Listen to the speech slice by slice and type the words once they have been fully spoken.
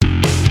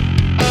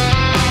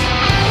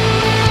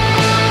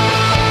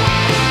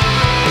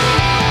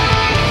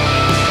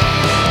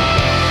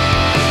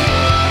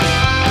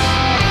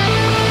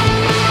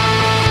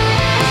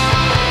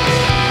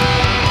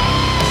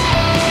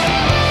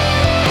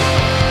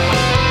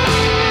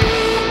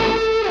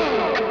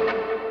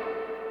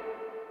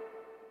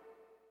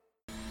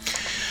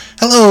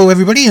Hello,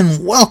 everybody,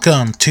 and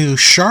welcome to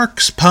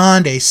Sharks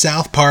Pond, a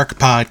South Park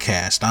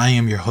podcast. I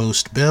am your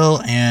host,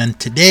 Bill, and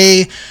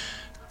today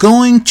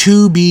going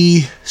to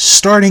be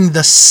starting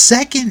the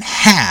second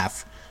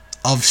half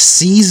of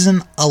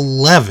season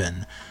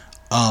 11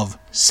 of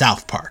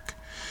South Park.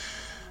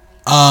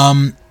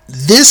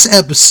 This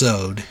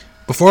episode,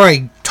 before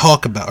I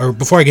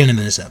get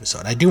into this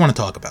episode, I do want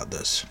to talk about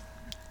this.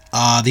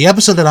 The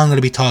episode that I'm going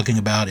to be talking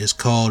about is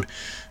called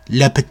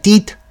La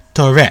Petite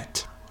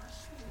Tourette.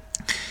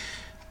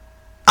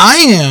 I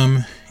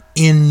am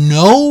in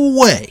no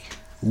way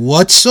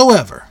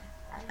whatsoever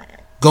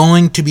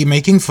going to be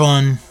making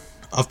fun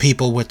of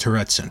people with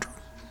Tourette syndrome.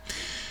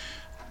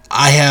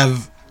 I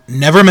have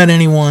never met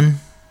anyone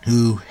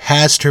who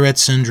has Tourette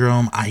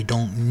syndrome. I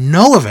don't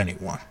know of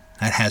anyone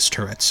that has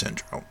Tourette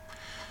syndrome.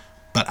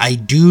 But I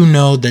do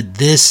know that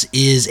this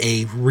is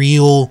a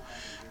real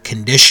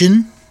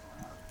condition.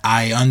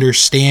 I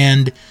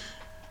understand,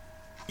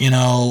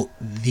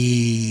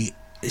 the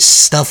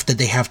stuff that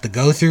they have to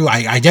go through.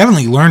 I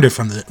definitely learned it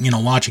from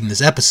watching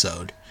this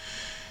episode.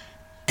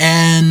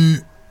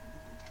 And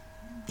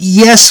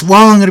yes,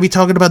 while I'm going to be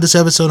talking about this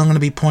episode, I'm going to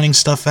be pointing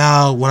stuff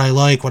out, what I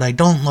like, what I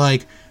don't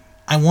like.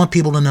 I want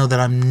people to know that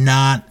I'm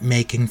not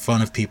making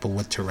fun of people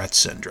with Tourette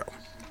syndrome.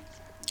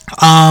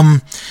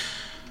 The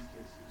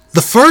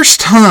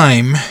first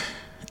time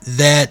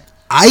that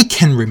I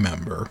can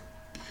remember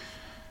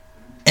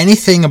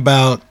anything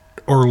about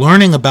or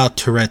learning about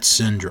Tourette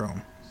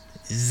syndrome,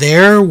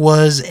 there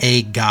was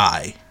a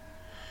guy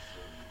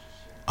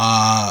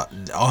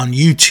on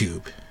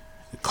YouTube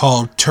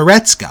called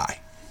Tourette's Guy.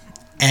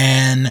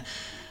 And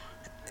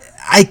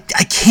I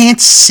can't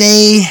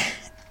say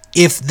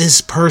if this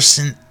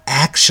person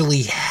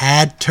actually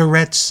had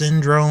Tourette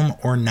syndrome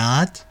or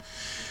not.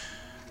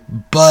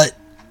 But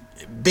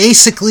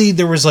basically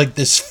there was like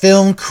this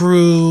film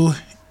crew,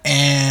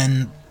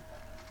 and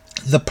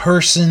the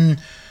person,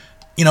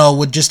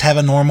 would just have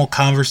a normal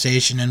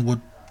conversation and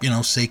would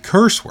say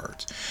curse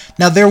words.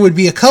 Now, there would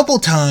be a couple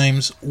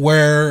times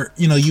where,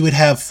 you would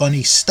have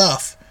funny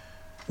stuff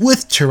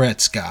with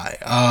Tourette's Guy.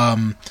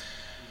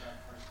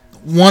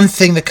 One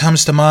thing that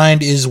comes to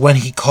mind is when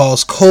he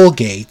calls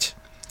Colgate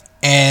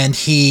and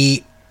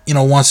he,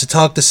 wants to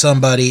talk to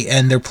somebody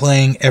and they're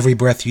playing Every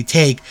Breath You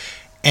Take,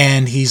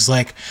 and he's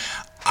like,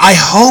 I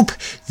hope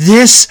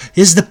this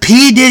is the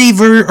P. Diddy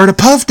or the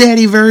Puff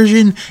Daddy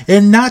version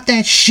and not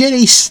that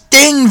shitty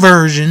Sting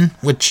version,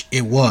 which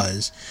it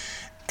was.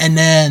 And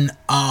then,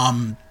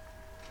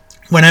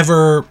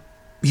 whenever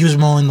he was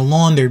mowing the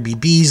lawn, there'd be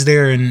bees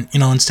there, and,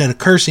 instead of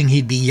cursing,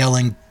 he'd be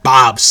yelling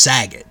Bob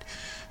Saget.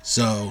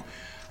 So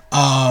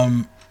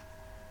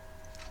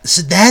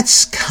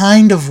that's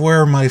kind of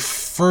where my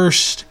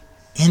first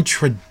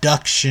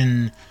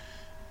introduction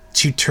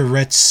to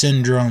Tourette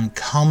syndrome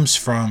comes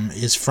from,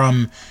 is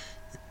from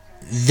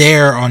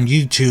there on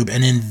YouTube.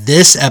 And then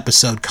this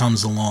episode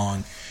comes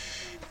along,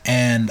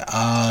 and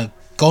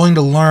going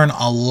to learn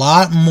a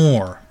lot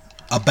more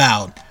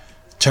about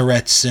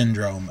Tourette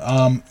syndrome.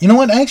 You know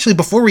what? Actually,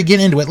 before we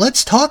get into it,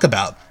 let's talk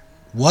about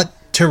what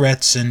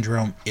Tourette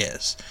syndrome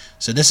is.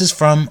 So this is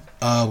from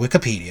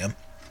Wikipedia.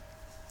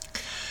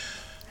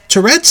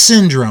 Tourette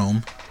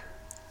syndrome,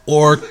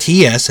 or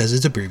TS as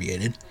it's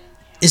abbreviated,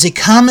 is a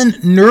common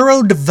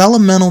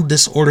neurodevelopmental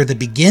disorder that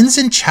begins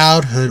in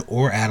childhood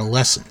or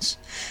adolescence.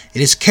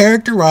 It is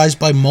characterized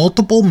by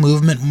multiple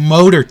movement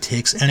motor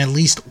tics and at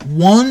least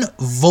one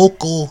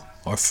vocal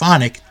or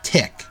phonic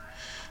tic.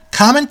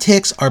 Common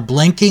tics are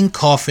blinking,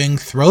 coughing,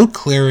 throat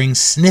clearing,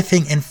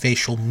 sniffing, and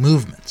facial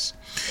movements.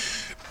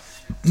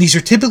 These are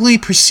typically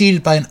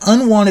preceded by an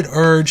unwanted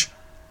urge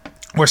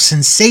or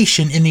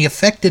sensation in the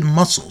affected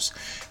muscles,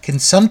 can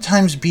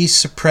sometimes be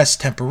suppressed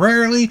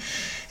temporarily,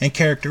 and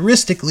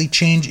characteristically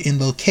change in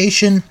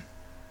location,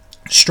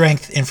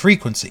 strength, and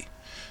frequency.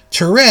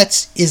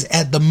 Tourette's is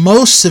at the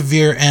most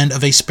severe end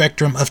of a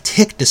spectrum of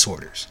tic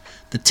disorders.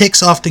 The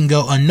tics often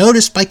go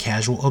unnoticed by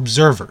casual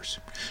observers.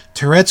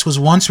 Tourette's was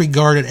once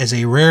regarded as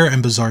a rare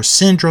and bizarre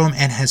syndrome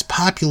and has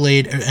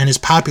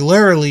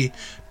popularly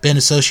been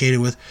associated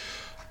with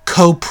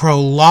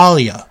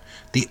coprolalia,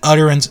 the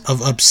utterance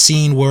of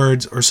obscene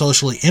words or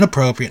socially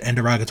inappropriate and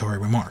derogatory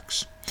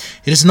remarks.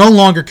 It is no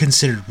longer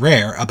considered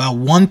rare. About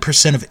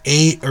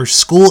 1% of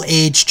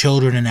school-age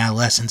children and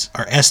adolescents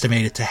are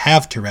estimated to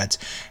have Tourette's,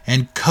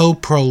 and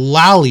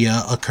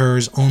coprolalia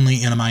occurs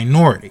only in a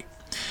minority.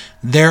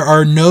 There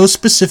are no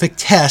specific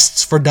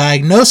tests for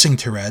diagnosing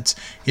Tourette's.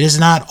 It is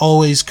not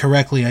always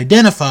correctly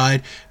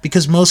identified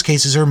because most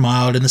cases are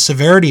mild and the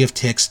severity of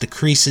tics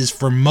decreases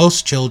for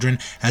most children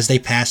as they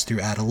pass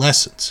through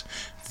adolescence.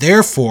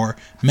 Therefore,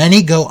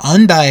 many go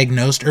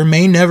undiagnosed or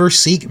may never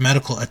seek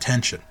medical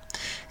attention.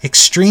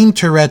 Extreme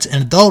Tourette's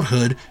in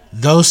adulthood,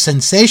 though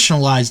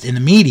sensationalized in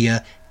the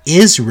media,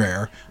 is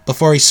rare, but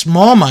for a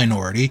small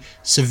minority,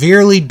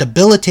 severely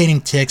debilitating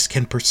tics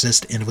can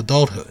persist into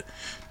adulthood.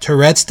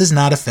 Tourette's does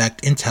not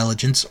affect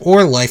intelligence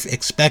or life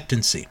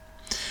expectancy.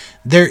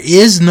 There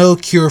is no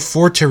cure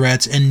for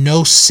Tourette's and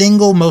no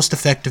single most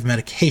effective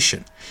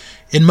medication.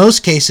 In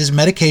most cases,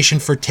 medication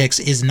for tics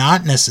is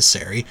not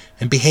necessary,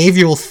 and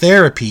behavioral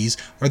therapies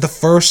are the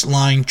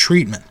first-line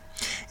treatment.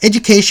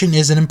 Education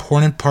is an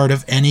important part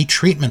of any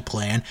treatment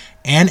plan,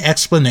 and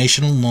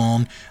explanation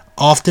alone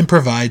often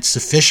provides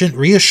sufficient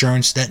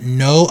reassurance that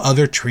no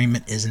other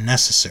treatment is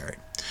necessary.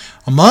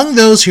 Among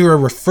those who are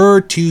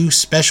referred to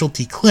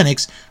specialty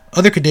clinics,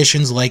 other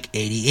conditions like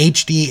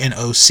ADHD and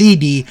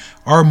OCD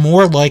are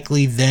more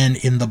likely than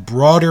in the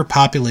broader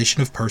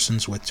population of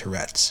persons with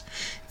Tourette's.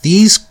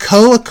 These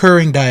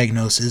co-occurring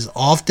diagnoses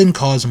often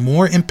cause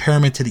more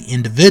impairment to the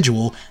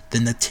individual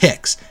than the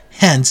tics.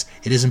 Hence,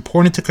 it is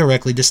important to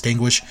correctly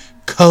distinguish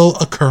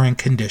co-occurring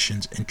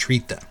conditions and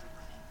treat them.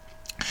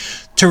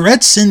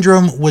 Tourette's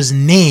syndrome was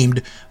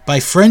named by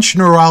French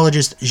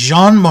neurologist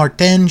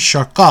Jean-Martin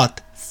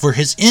Charcot for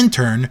his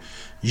intern,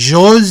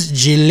 Georges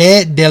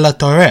Gillet de la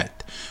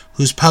Tourette,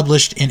 who's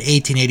published in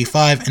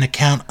 1885 an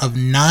account of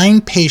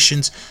 9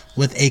 patients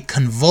with a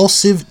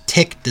convulsive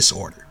tic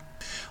disorder.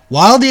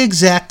 While the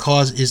exact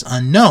cause is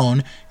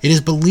unknown, it is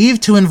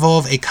believed to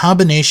involve a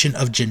combination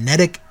of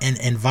genetic and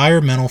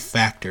environmental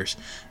factors.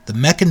 The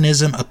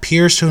mechanism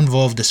appears to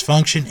involve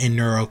dysfunction in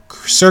neural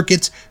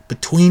circuits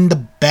between the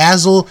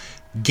basal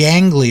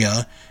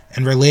ganglia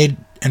and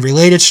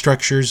related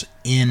structures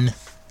in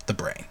the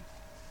brain.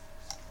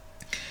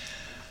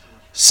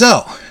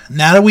 So,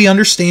 now that we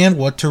understand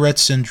what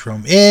Tourette's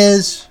syndrome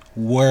is,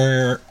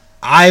 where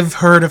I've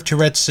heard of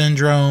Tourette's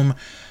syndrome,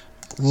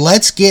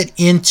 let's get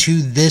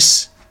into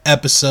this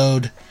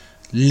episode,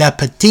 La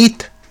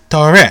Petite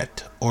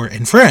Tourette, or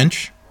in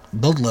French,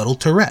 The Little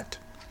Tourette.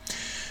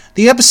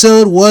 The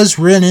episode was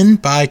written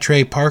by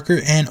Trey Parker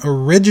and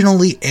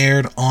originally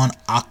aired on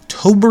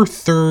October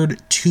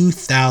 3rd,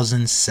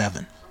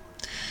 2007.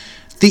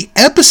 The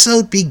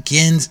episode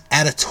begins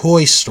at a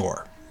toy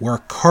store where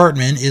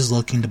Cartman is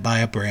looking to buy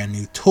a brand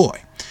new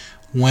toy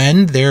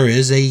when there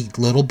is a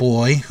little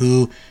boy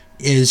who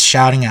is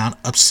shouting out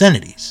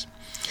obscenities.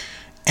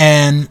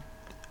 And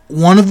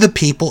one of the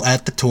people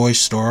at the toy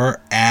store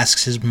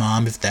asks his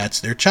mom if that's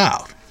their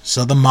child.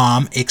 So the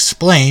mom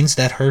explains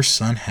that her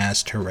son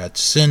has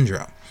Tourette's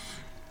syndrome.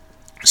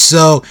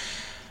 So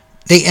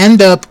he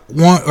ends up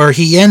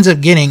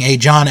getting a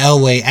John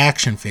Elway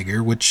action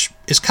figure, which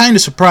is kind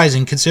of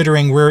surprising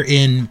considering we're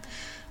in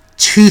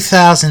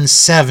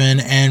 2007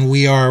 and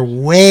we are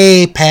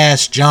way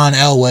past John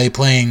Elway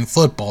playing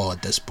football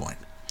at this point.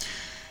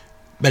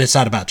 But it's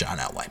not about John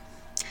Elway.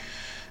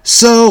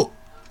 So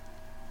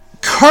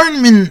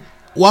Cartman,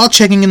 while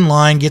checking in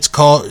line, gets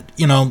called,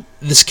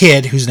 this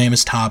kid whose name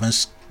is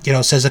Thomas,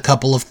 says a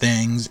couple of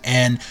things,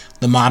 and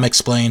the mom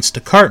explains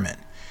to Cartman.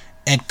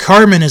 And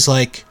Cartman is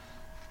like,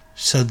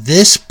 so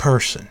this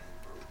person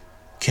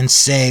can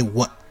say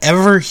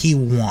whatever he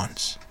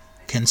wants,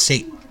 can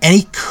say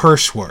any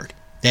curse word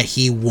that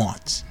he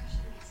wants,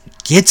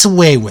 gets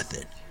away with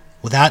it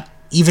without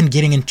even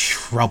getting in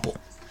trouble.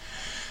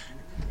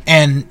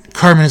 And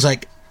Cartman is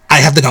like, I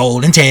have the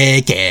golden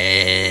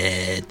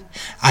ticket.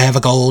 I have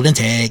a golden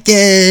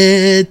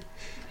ticket.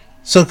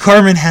 So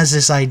Cartman has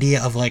this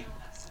idea of like,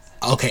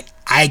 okay,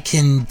 I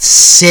can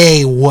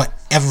say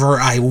whatever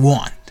I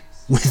want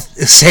with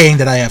saying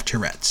that I have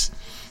Tourette's.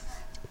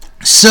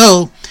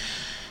 So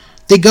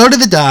they go to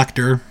the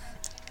doctor,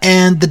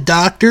 and the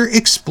doctor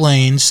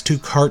explains to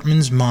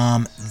Cartman's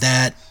mom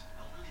that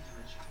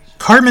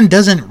Cartman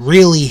doesn't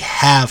really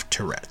have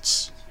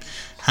Tourette's.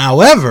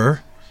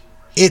 However,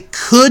 it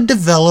could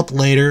develop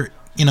later,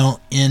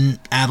 in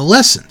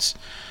adolescence.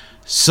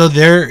 So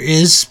there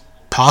is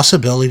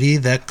possibility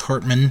that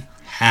Cartman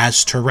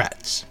has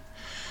Tourette's.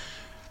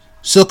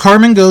 So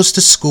Cartman goes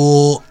to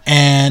school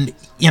and,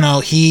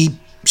 he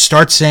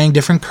starts saying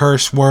different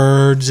curse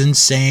words and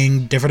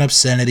saying different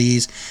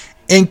obscenities.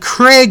 And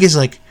Craig is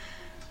like,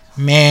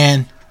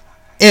 man,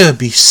 it would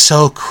be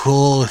so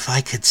cool if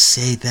I could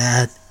say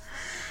that.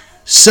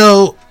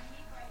 So,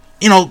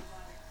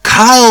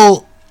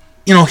 Kyle,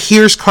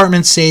 hears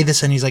Cartman say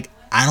this and he's like,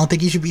 I don't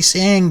think you should be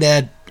saying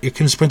that. Here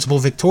comes Principal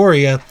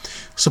Victoria.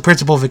 So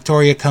Principal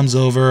Victoria comes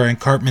over and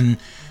Cartman,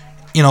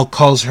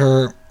 calls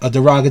her a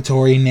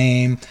derogatory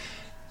name.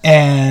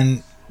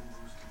 And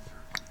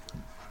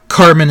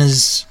Cartman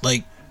is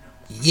like,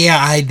 yeah,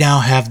 I now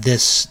have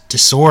this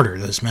disorder,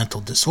 this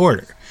mental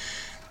disorder.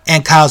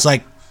 And Kyle's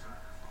like,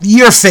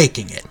 you're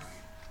faking it.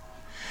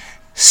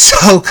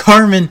 So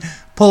Cartman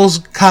pulls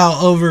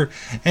Kyle over,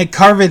 and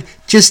Cartman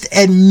just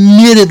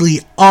admittedly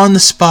on the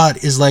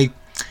spot is like,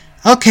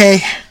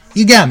 okay,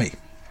 you got me.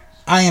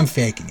 I am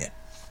faking it.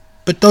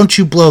 But don't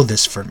you blow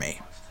this for me.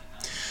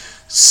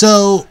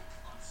 So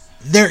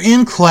they're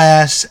in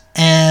class,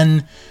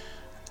 and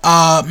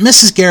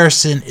Mrs.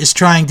 Garrison is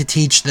trying to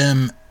teach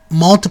them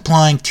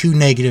multiplying two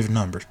negative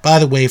numbers. By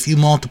the way, if you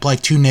multiply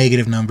two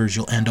negative numbers,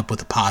 you'll end up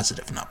with a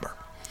positive number.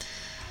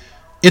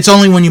 It's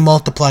only when you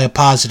multiply a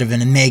positive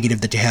and a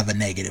negative that you have a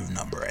negative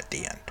number at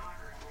the end.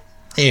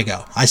 There you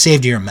go. I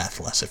saved you a math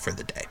lesson for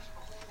the day.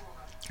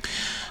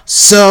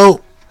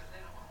 So,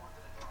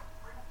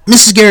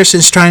 Mrs. Garrison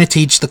is trying to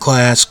teach the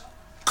class.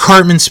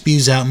 Cartman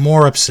spews out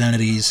more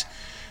obscenities.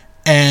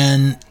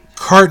 And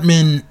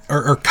Cartman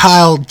or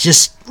Kyle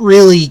just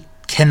really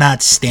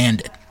cannot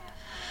stand it.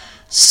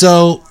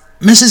 So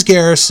Mrs.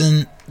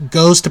 Garrison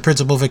goes to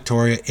Principal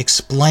Victoria,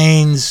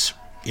 explains,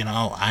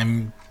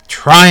 I'm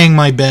trying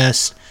my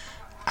best.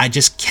 I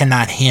just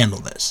cannot handle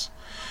this.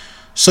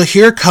 So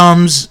here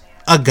comes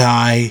a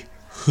guy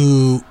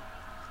who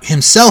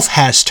himself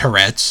has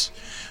Tourette's,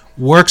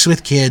 works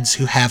with kids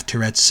who have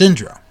Tourette's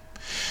syndrome.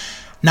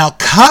 Now,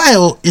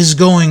 Kyle is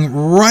going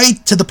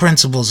right to the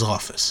principal's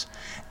office.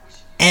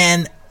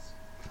 And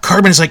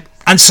Cartman is like,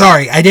 I'm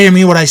sorry, I didn't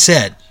mean what I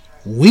said.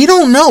 We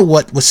don't know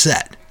what was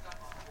said.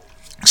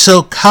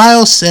 So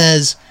Kyle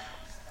says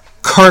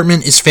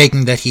Cartman is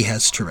faking that he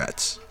has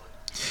Tourette's.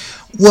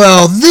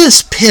 Well,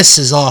 this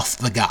pisses off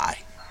the guy.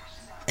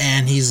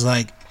 And he's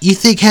like, you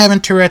think having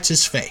Tourette's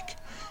is fake?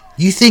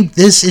 You think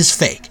this is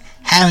fake?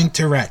 Having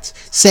Tourette's,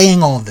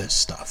 saying all this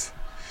stuff.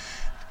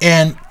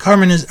 And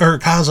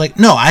Kyle's like,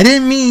 no, I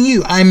didn't mean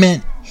you. I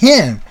meant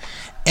him.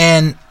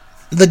 And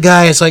the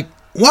guy is like,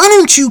 why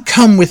don't you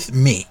come with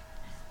me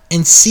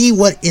and see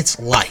what it's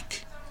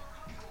like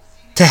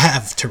to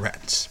have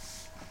Tourette's?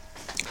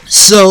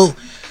 So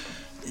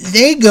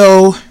they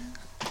go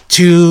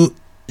to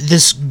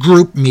this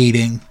group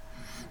meeting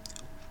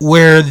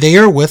where they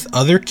are with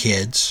other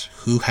kids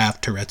who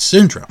have Tourette's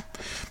syndrome.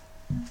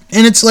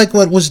 And it's like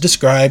what was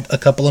described a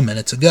couple of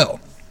minutes ago.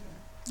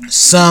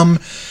 Some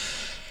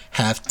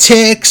have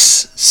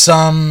tics,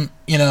 some,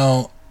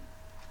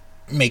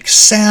 make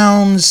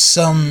sounds,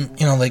 some,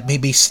 like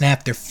maybe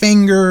snap their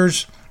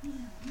fingers,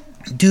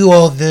 do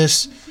all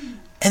this.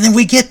 And then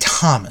we get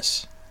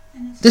Thomas.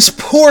 This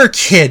poor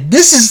kid.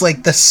 This is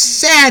like the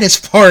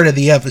saddest part of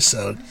the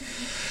episode.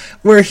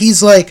 Where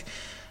he's like,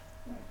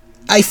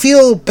 I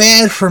feel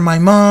bad for my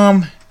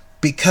mom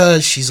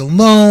because she's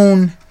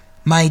alone.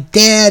 My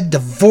dad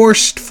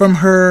divorced from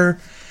her.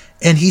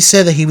 And he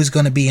said that he was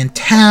going to be in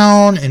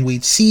town and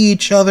we'd see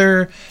each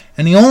other.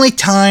 And the only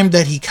time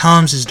that he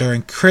comes is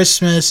during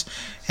Christmas.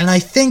 And I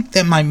think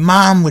that my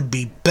mom would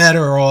be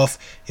better off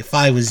if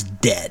I was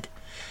dead.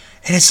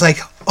 And it's like,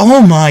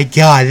 oh my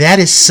God, that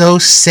is so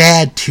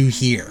sad to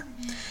hear.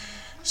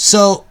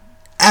 So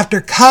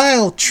after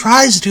Kyle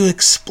tries to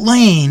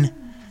explain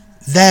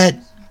that,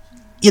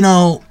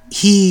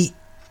 he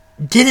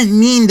didn't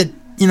mean that,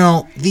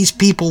 these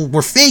people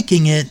were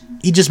faking it.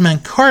 He just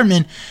meant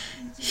Cartman.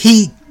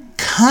 He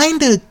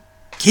kind of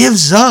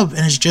gives up and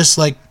is just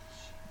like,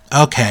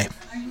 okay,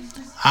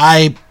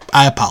 I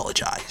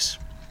apologize.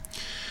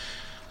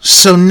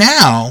 So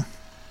now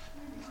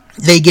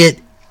they get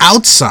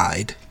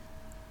outside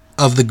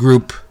of the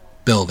group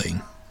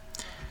building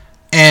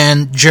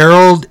and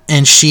Gerald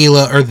and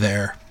Sheila are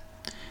there,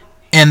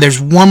 and there's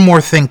one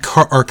more thing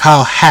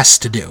Kyle has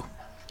to do.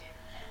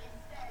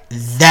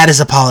 That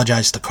is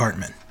apologize to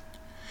Cartman.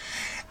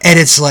 And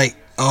it's like,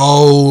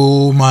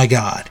 oh my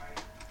God.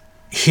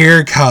 Here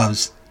it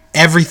comes.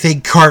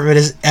 Everything Cartman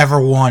has ever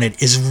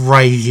wanted is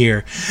right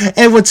here.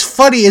 And what's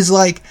funny is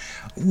like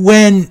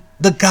when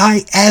the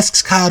guy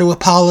asks Kyle to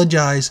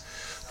apologize,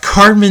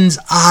 Cartman's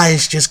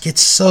eyes just get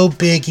so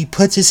big. He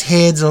puts his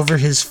hands over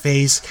his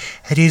face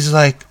and he's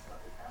like,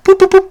 boop,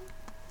 boop, boop.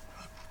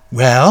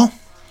 Well,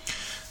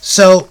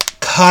 so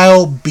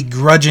Kyle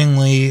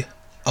begrudgingly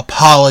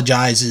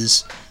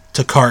apologizes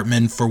to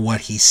Cartman for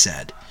what he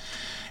said.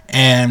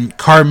 And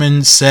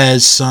Cartman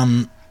says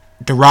some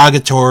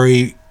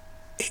derogatory,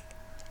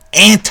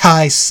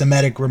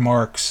 anti-Semitic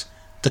remarks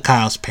to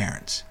Kyle's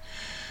parents.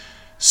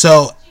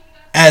 So,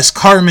 as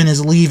Cartman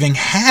is leaving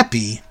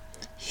happy,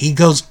 he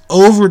goes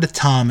over to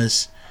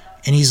Thomas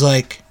and he's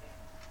like,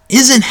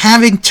 isn't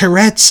having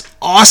Tourette's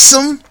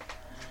awesome?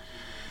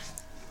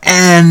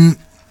 And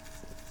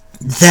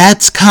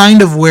that's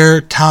kind of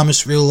where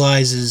Thomas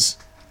realizes,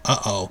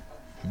 uh-oh,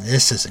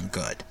 this isn't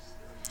good.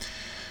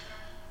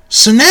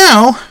 So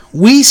now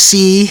we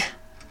see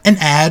an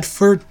ad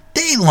for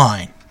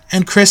Dateline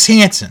and Chris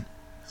Hansen.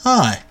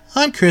 Hi,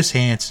 I'm Chris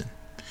Hansen.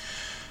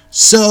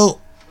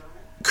 So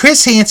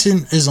Chris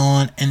Hansen is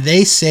on, and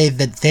they say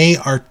that they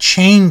are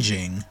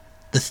changing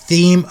the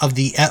theme of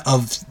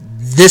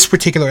this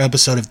particular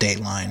episode of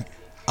Dateline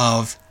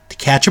of To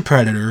Catch a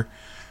Predator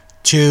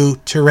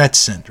to Tourette's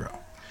syndrome.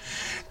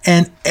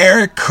 And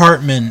Eric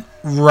Cartman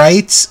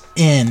writes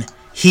in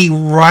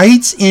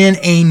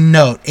a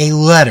note, a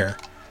letter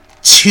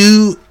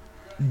to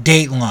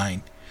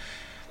Dateline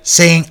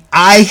saying,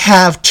 I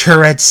have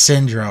Tourette's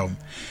syndrome.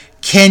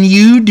 Can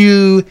you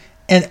do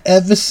an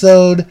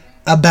episode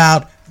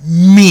about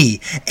me?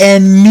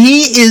 And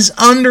me is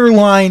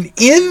underlined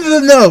in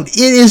the note. It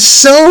is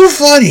so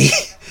funny.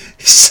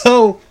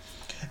 So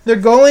they're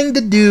going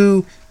to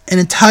do an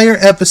entire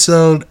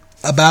episode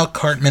about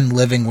Cartman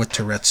living with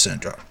Tourette's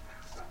syndrome.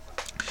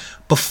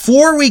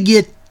 Before we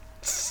get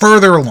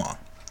further along,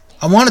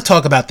 I want to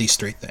talk about these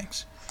three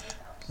things.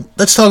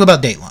 Let's talk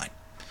about Dateline.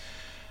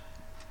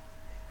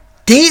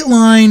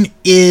 Dateline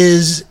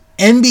is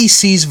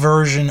NBC's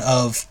version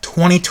of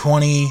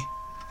 2020,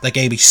 like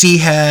ABC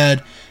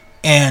had,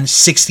 and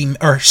 60,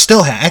 or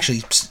still had,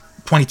 actually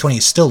 2020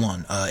 is still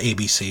on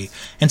ABC,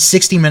 and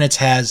 60 Minutes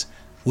has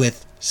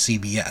with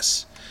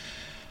CBS.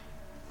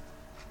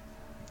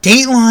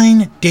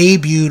 Dateline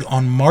debuted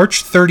on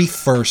March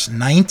 31st,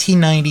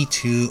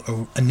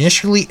 1992,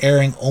 initially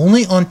airing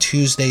only on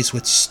Tuesdays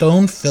with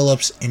Stone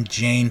Phillips and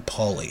Jane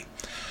Pauley.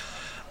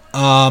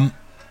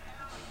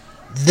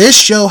 This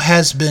show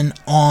has been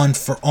on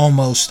for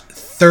almost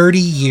 30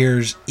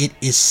 years. It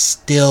is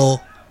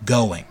still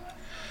going.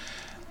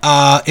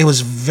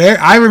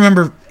 I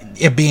remember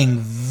it being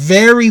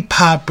very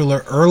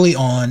popular early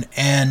on,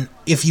 and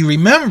if you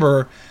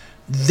remember,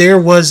 there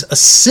was a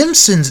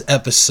Simpsons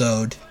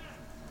episode,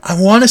 I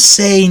want to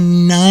say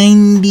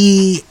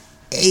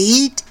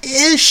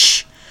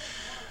 98-ish,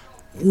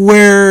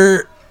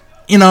 where,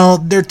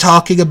 they're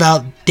talking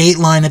about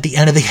Dateline at the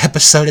end of the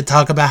episode and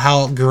talk about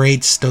how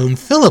great Stone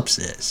Phillips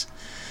is.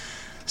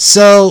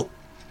 So,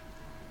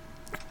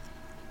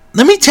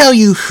 let me tell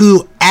you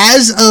who,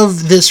 as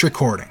of this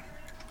recording,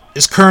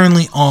 is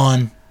currently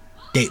on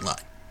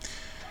Dateline.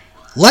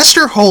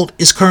 Lester Holt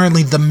is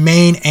currently the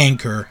main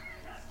anchor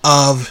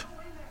of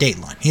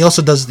Dateline. He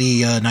also does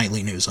the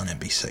nightly news on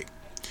NBC.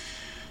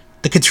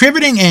 The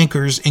contributing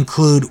anchors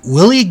include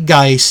Willie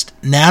Geist,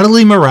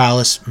 Natalie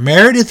Morales,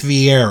 Meredith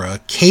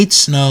Vieira, Kate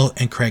Snow,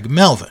 and Craig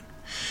Melvin.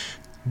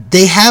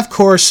 They have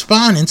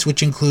correspondents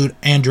which include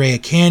Andrea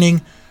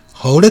Canning,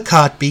 Hoda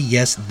Kotb,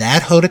 yes,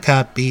 that Hoda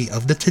Kotb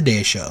of the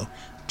Today Show,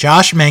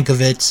 Josh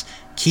Mankiewicz,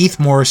 Keith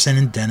Morrison,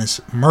 and Dennis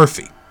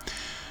Murphy.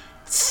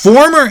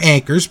 Former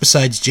anchors,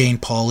 besides Jane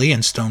Pauley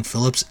and Stone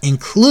Phillips,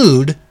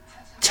 include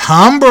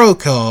Tom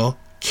Brokaw,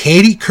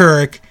 Katie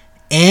Couric,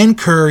 Ann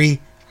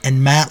Curry,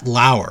 and Matt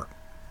Lauer.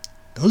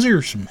 Those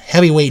are some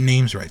heavyweight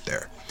names right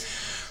there.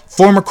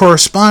 Former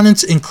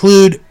correspondents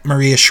include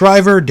Maria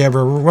Shriver,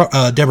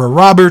 Deborah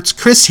Roberts,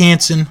 Chris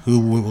Hansen, who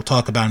we will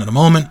talk about in a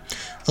moment,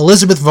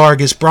 Elizabeth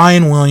Vargas,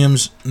 Brian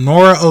Williams,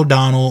 Nora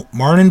O'Donnell,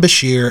 Martin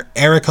Bashir,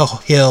 Erica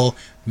Hill,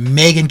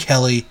 Megan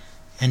Kelly,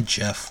 and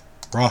Jeff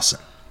Rawson.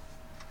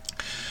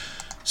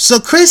 So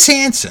Chris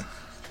Hansen,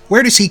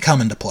 where does he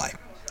come into play?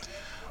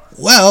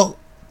 Well,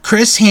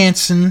 Chris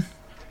Hansen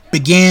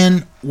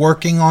began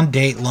working on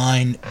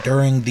Dateline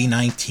during the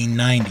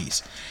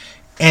 1990s,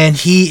 and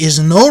he is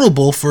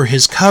notable for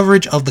his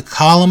coverage of the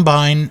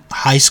Columbine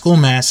High School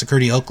Massacre,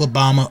 the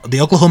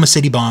Oklahoma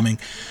City bombing,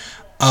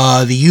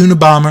 the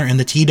Unabomber, and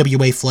the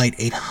TWA Flight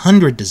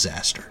 800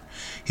 disaster.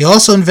 He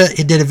also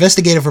did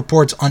investigative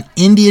reports on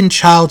Indian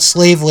child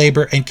slave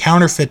labor and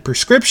counterfeit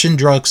prescription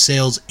drug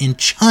sales in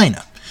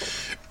China.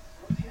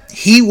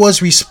 He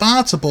was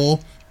responsible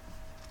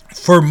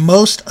for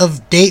most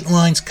of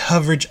Dateline's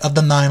coverage of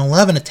the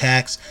 9/11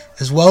 attacks,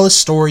 as well as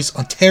stories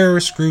on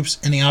terrorist groups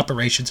and the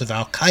operations of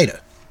Al-Qaeda.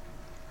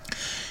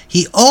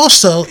 He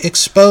also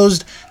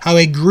exposed how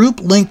a group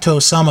linked to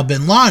Osama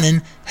bin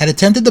Laden had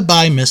attempted to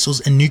buy missiles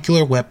and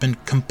nuclear weapon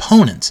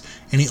components,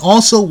 and he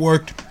also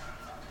worked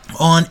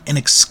on an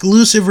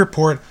exclusive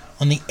report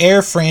on the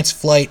Air France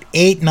Flight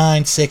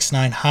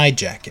 8969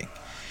 hijacking.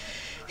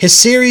 His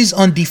series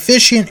on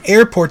deficient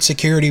airport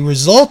security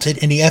resulted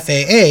in the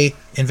FAA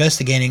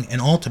investigating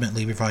and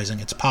ultimately revising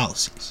its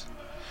policies.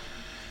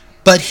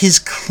 But his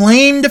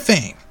claim to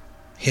fame,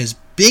 his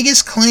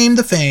biggest claim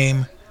to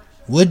fame,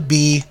 would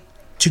be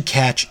To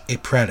Catch a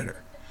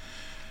Predator.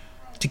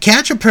 To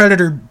Catch a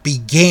Predator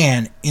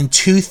began in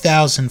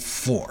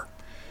 2004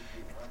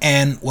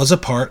 and was a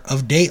part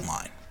of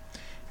Dateline.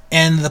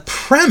 And the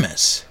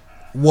premise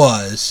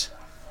was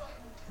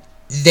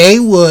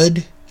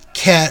they'd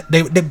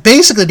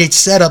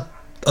set up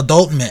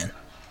adult men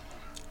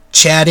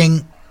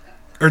chatting,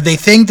 or they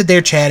think that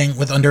they're chatting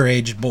with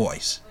underage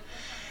boys.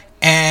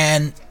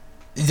 And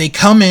they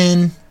come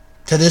in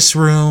to this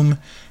room,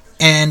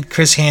 and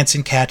Chris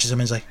Hansen catches them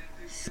and is like,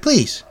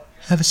 please,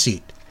 have a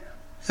seat.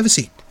 Have a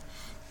seat.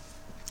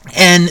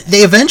 And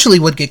they eventually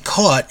would get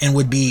caught and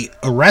would be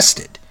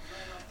arrested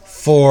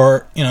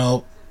for,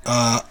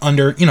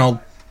 under,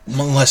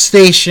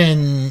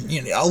 molestation,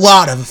 a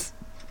lot of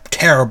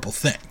terrible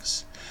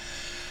things.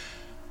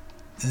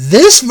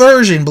 This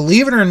version,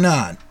 believe it or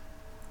not,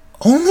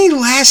 only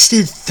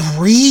lasted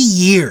 3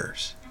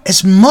 years.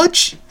 As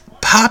much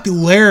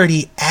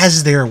popularity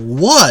as there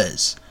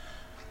was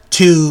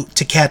to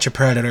Catch a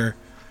Predator,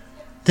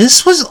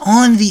 this was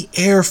on the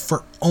air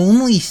for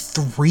only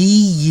 3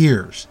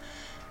 years.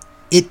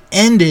 It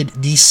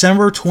ended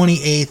December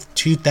 28th,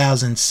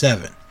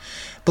 2007.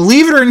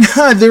 Believe it or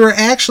not, there were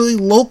actually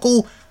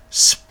local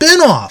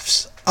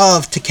spin-offs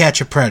of To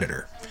Catch a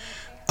Predator.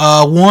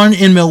 One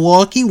in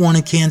Milwaukee, one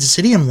in Kansas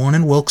City, and one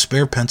in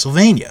Wilkes-Barre,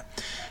 Pennsylvania.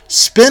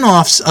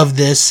 Spin-offs of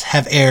this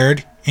have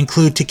aired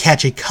include To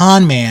Catch a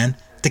Con Man,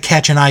 To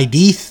Catch an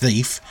ID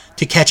Thief,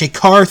 To Catch a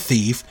Car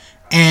Thief,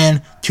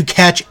 and To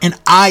Catch an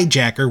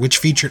Eyejacker, which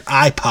featured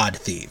iPod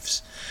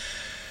thieves.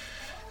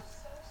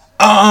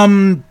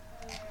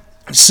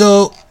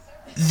 So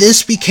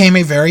this became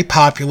a very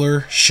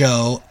popular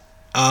show.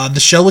 The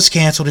show was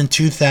canceled in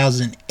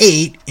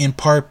 2008, in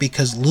part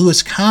because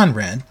Louis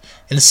Conrad,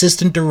 an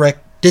assistant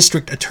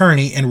district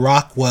attorney in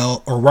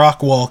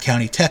Rockwall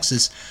County,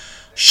 Texas,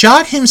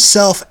 shot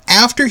himself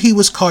after he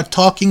was caught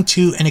talking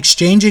to and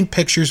exchanging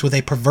pictures with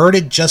a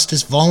perverted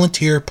justice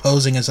volunteer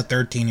posing as a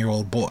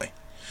 13-year-old boy.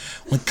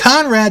 When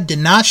Conrad did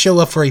not show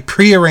up for a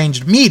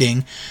prearranged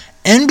meeting,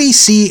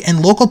 NBC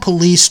and local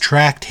police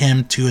tracked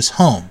him to his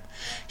home.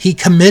 He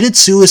committed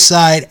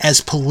suicide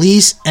as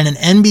police and an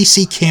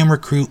NBC camera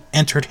crew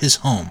entered his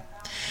home.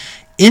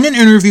 In an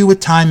interview with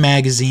Time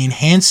magazine,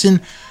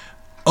 Hansen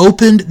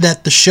opened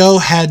that the show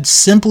had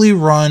simply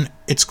run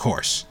its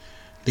course.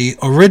 The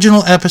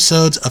original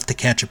episodes of To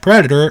Catch a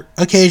Predator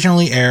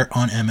occasionally air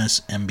on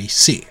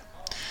MSNBC.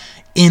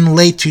 In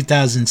late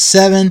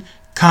 2007,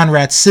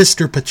 Conrad's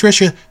sister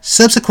Patricia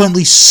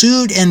subsequently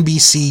sued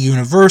NBC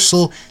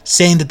Universal,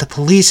 saying that the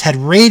police had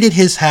raided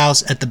his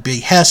house at the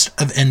behest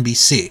of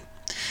NBC.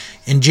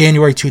 In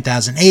January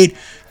 2008,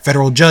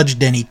 federal judge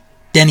Denny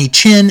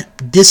Chin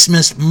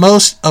dismissed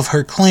most of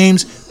her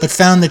claims, but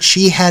found that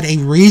she had a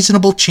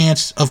reasonable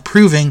chance of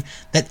proving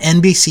that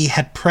NBC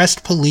had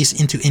pressed police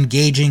into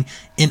engaging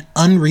in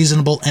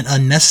unreasonable and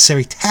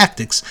unnecessary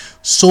tactics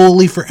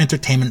solely for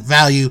entertainment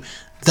value,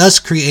 thus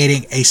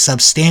creating a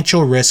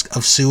substantial risk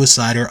of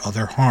suicide or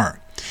other harm.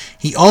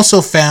 He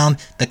also found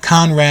that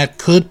Conrad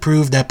could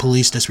prove that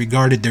police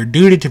disregarded their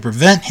duty to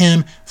prevent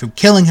him from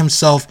killing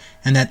himself,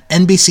 and that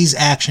NBC's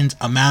actions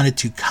amounted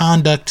to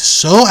conduct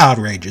so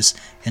outrageous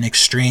and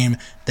extreme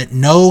that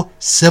no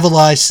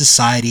civilized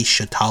society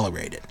should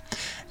tolerate it.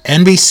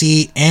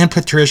 NBC and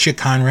Patricia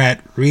Conrad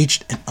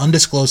reached an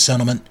undisclosed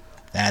settlement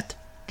that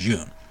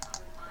June.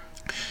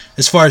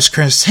 As far as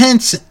Chris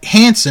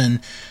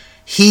Hansen,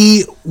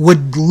 he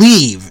would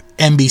leave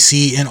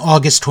NBC in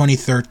August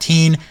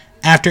 2013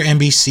 after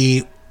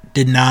NBC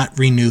did not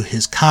renew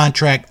his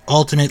contract,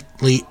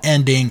 ultimately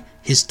ending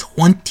his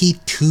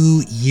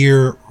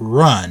 22-year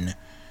run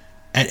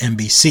at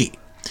NBC.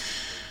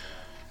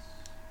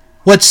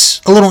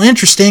 What's a little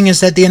interesting is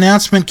that the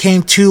announcement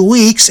came 2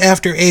 weeks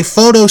after a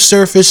photo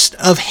surfaced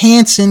of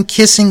Hansen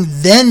kissing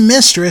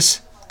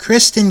then-mistress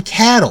Kristen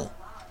Cattle.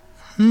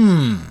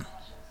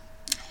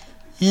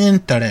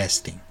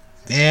 Interesting.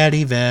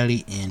 Very,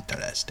 very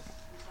interesting.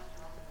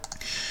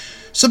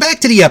 So back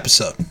to the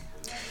episode.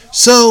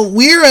 So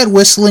we're at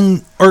we're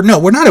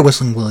not at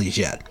Whistling Willie's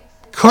yet.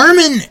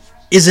 Cartman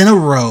is in a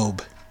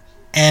robe,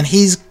 and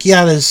he's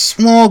got a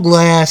small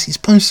glass. He's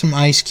putting some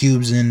ice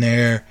cubes in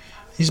there.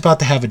 He's about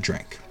to have a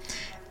drink.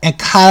 And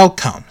Kyle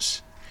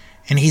comes,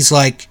 and he's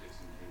like,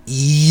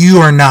 "You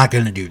are not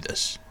going to do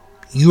this.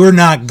 You are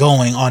not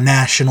going on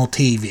national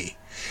TV."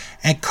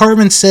 And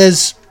Cartman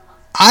says,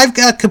 "I've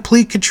got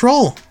complete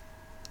control.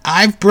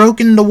 I've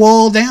broken the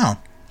wall down.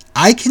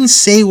 I can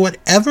say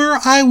whatever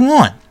I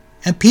want,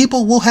 and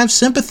people will have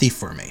sympathy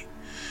for me."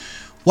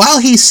 While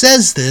he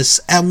says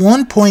this, at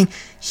one point,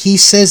 he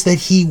says that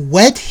he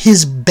wet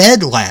his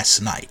bed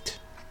last night.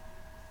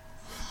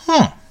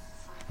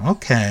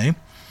 Okay.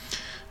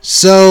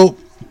 So,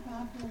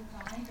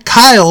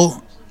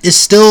 Kyle is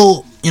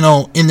still,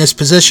 in this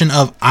position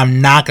of, I'm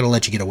not going to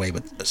let you get away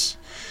with this.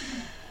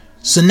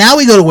 So now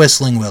we go to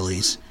Whistling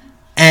Willie's,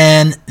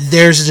 and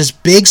there's this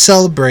big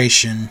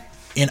celebration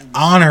in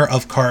honor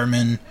of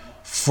Cartman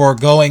for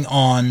going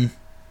on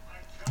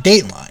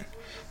Dateline.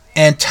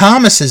 And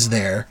Thomas is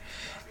there,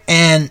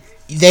 and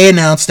they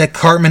announced that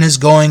Cartman is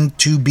going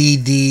to be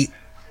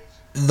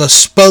the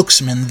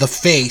spokesman, the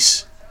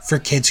face for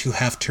kids who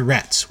have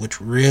Tourette's, which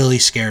really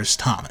scares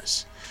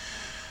Thomas.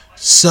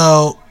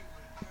 So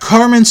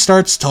Cartman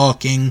starts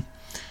talking.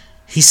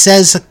 He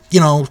says, a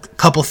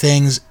couple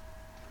things,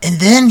 and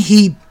then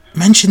he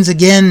mentions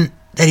again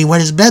that he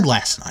wet his bed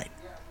last night.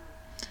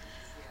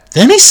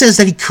 Then he says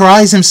that he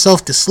cries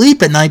himself to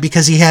sleep at night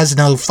because he has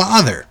no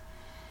father.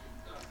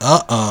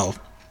 Uh-oh.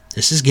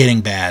 This is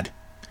getting bad.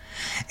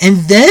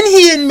 And then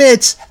he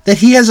admits that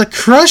he has a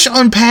crush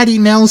on Patty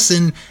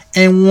Nelson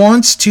and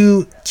wants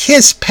to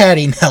kiss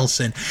Patty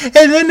Nelson.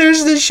 And then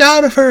there's this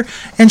shot of her,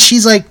 and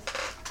she's like,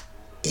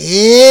 ew.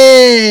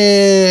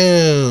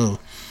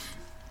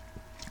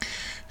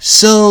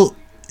 So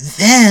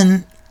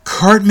then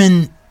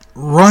Cartman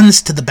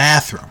runs to the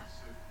bathroom,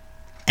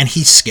 and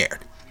he's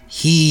scared.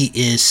 He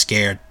is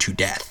scared to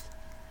death.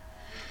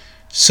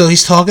 So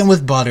he's talking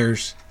with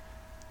Butters,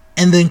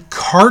 and then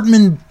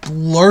Cartman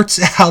blurts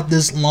out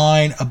this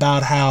line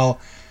about how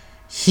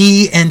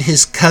he and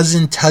his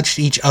cousin touched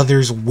each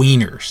other's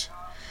wieners.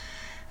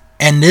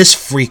 And this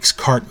freaks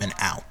Cartman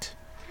out.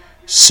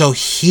 So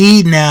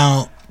he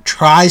now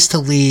tries to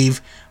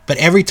leave, but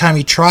every time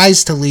he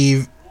tries to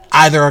leave,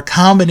 either a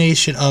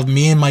combination of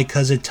me and my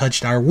cousin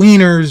touched our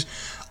wieners,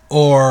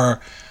 or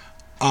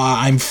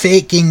I'm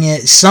faking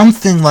it,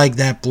 something like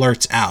that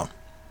blurts out.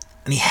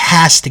 And he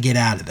has to get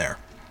out of there.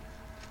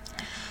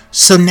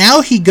 So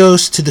now he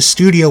goes to the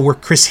studio where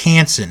Chris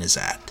Hansen is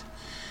at.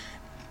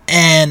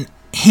 And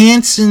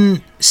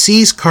Hansen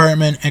sees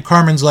Cartman, and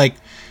Cartman's like,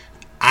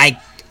 I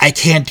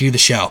can't do the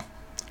show.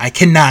 I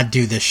cannot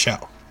do this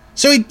show.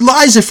 So he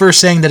lies at first,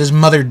 saying that his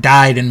mother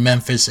died in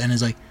Memphis, and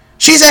is like,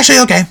 she's actually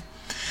okay.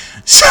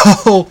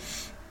 So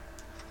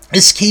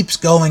this keeps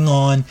going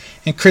on,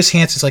 and Chris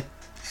Hansen's like,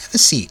 have a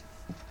seat.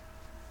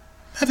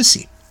 Have a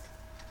seat.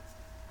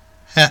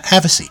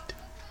 Have a seat.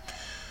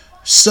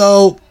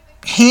 So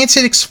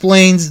Hansen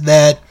explains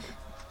that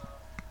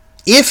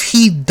if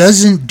he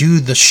doesn't do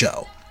the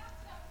show,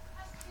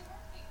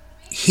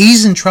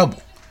 he's in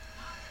trouble.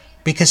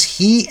 Because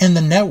he and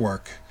the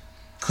network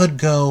could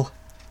go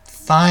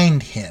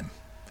find him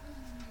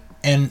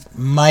and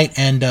might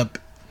end up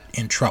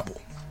in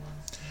trouble.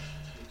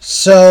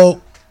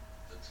 So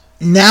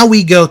now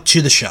we go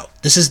to the show.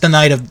 This is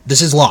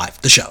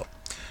live, the show.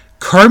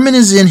 Cartman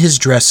is in his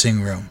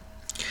dressing room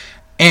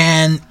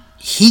and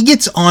he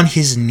gets on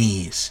his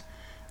knees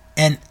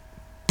and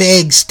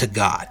begs to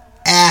God,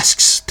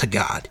 asks to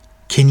God,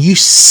 can you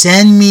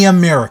send me a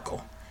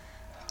miracle?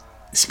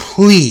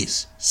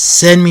 Please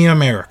send me a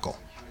miracle.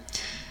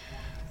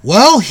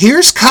 Well,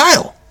 here's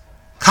Kyle.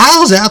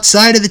 Kyle's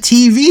outside of the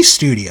TV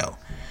studio.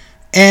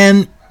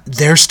 And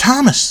there's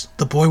Thomas,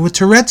 the boy with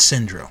Tourette's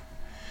syndrome.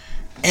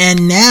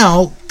 And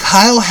now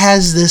Kyle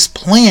has this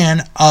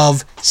plan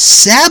of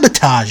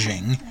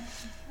sabotaging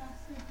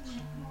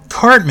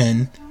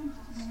Cartman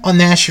on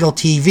national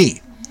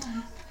TV.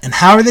 And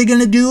how are they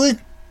going to do it?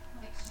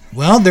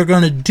 Well, they're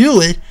going to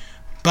do it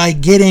by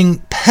getting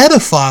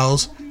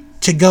pedophiles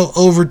to go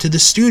over to the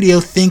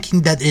studio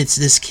thinking that it's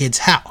this kid's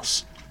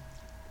house.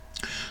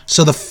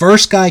 So the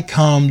first guy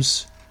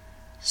comes,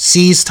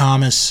 sees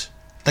Thomas,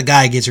 the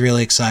guy gets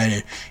really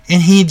excited,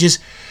 and he just,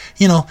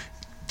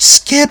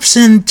 skips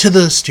into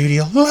the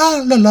studio, la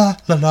la la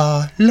la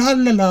la la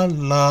la la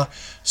la.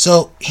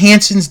 So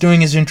Hansen's doing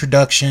his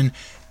introduction,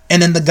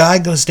 and then the guy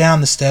goes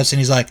down the steps and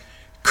he's like,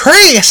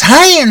 Chris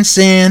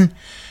Hansen!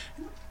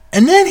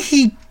 And then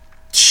he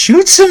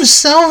shoots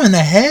himself in the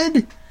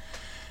head.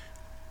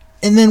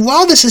 And then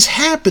while this is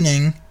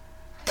happening,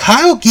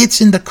 Kyle gets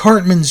into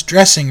Cartman's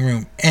dressing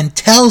room and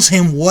tells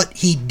him what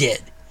he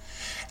did.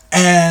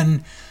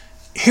 And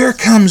here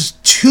comes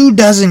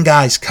 24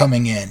 guys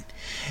coming in.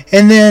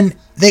 And then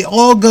they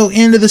all go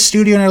into the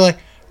studio and they're like,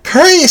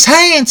 Chris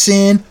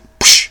Hansen,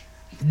 psh,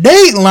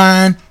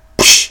 Dateline,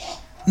 psh,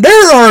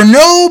 there are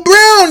no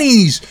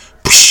brownies.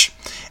 Psh.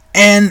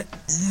 And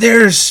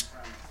there's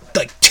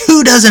like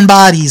 24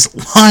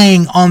 bodies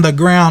lying on the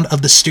ground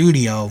of the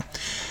studio.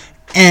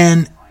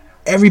 And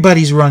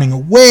everybody's running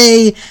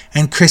away,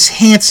 and Chris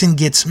Hansen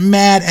gets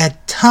mad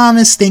at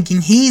Thomas, thinking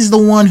he's the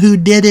one who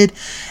did it.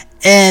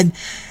 And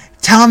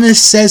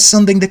Thomas says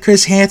something to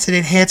Chris Hansen,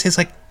 and Hansen's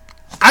like,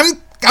 I'm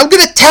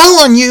gonna tell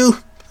on you.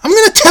 I'm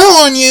gonna tell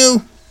on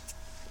you.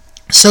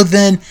 So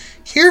then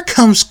here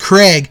comes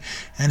Craig,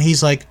 and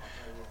he's like,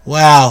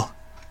 wow,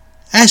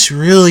 that's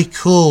really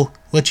cool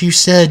what you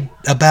said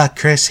about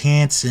Chris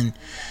Hansen.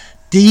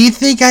 Do you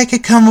think I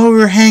could come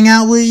over and hang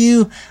out with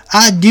you?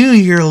 I'd do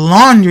your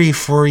laundry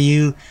for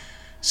you.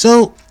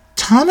 So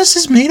Thomas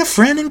has made a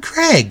friend in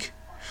Craig.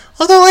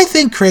 Although I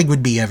think Craig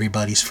would be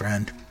everybody's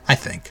friend. I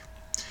think.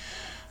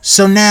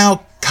 So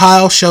now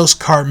Kyle shows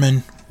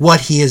Cartman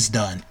what he has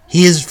done.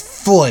 He has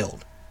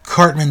foiled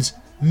Cartman's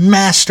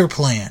master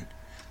plan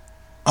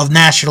of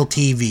national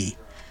TV.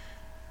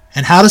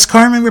 And how does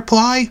Cartman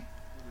reply?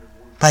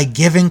 By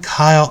giving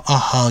Kyle a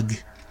hug.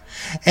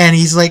 And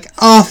he's like,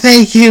 oh,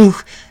 thank you.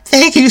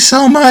 Thank you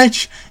so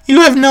much.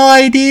 You have no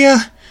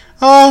idea.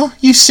 Oh,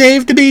 you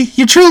saved me.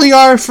 You truly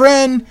are a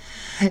friend.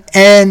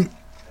 And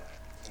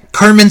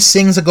Cartman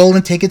sings a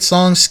Golden Ticket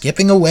song,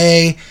 skipping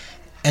away.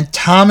 And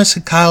Thomas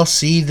and Kyle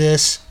see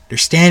this. They're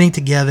standing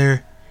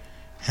together.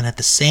 And at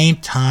the same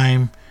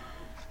time,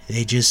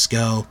 they just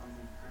go,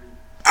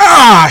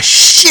 ah,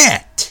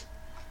 shit.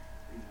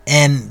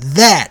 And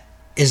that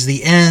is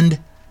the end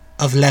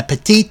of La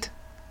Petite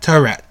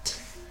Tourette.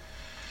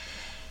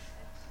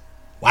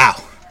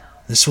 Wow.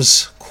 This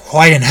was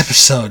quite an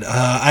episode.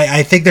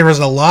 I think there was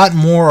a lot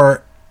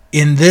more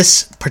in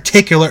this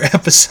particular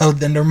episode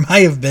than there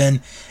might have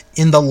been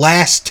in the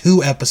last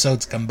 2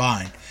 episodes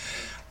combined.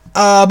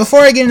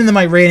 Before I get into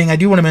my rating, I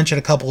do want to mention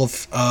a couple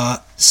of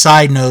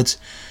side notes.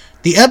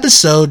 The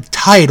episode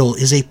title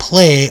is a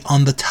play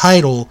on the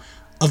title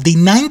of the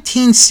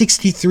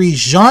 1963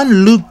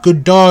 Jean-Luc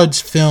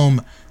Godard's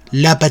film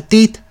La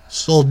Petite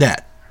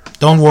Soldate.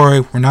 Don't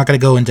worry, we're not going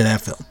to go into that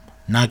film.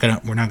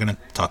 We're not going to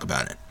talk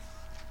about it.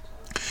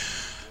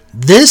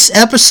 This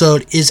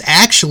episode is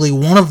actually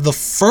one of the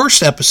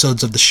first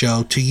episodes of the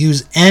show to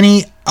use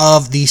any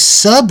of the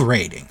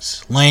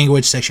sub-ratings: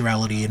 language,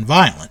 sexuality, and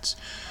violence.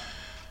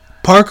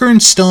 Parker and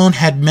Stone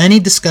had many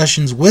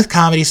discussions with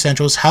Comedy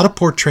Central as how to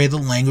portray the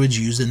language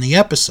used in the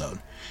episode.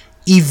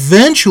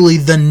 Eventually,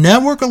 the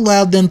network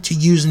allowed them to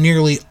use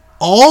nearly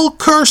all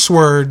curse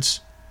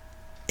words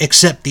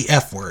except the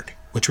F word,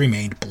 which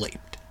remained bleeped.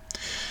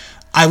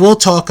 I will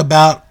talk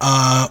about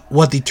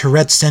what the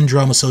Tourette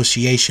Syndrome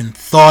Association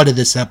thought of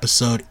this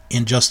episode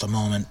in just a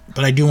moment,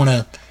 but I do want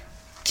to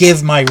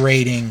give my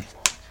rating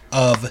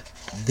of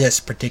this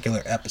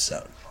particular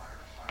episode.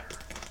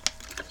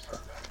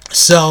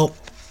 So,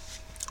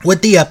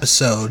 with the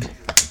episode,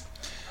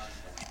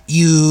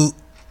 you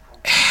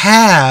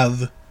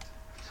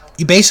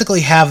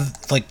basically have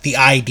like the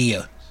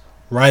idea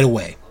right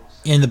away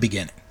in the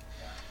beginning.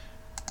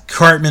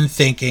 Cartman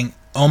thinking,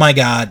 oh my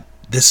god,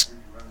 this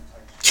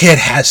kid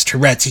has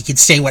Tourette's. He can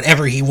say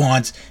whatever he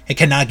wants and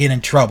cannot get in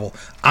trouble.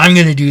 I'm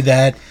going to do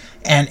that,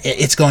 and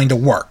it's going to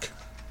work.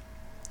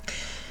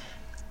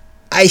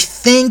 I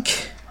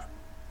think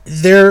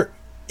there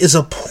is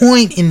a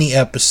point in the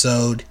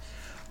episode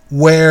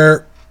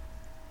where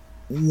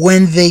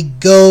when they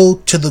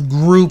go to the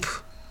group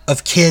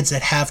of kids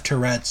that have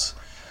Tourette's,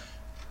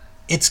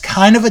 it's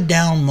kind of a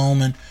down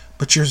moment,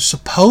 but you're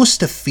supposed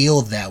to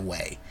feel that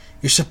way.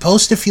 You're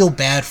supposed to feel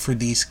bad for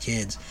these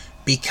kids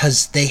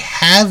because they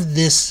have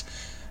this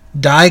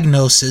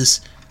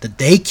diagnosis that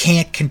they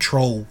can't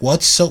control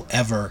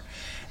whatsoever.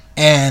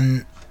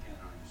 And,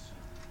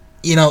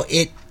 you know,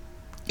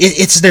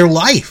 it's their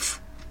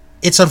life.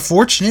 It's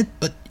unfortunate,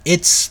 but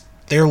it's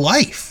their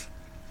life.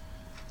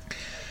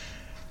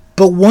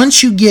 But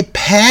once you get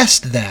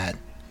past that,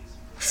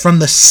 from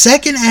the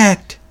second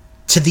act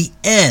to the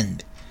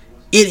end,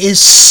 it is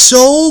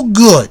so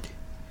good.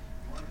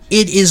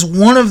 It is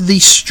one of the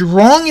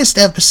strongest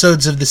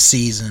episodes of the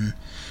season.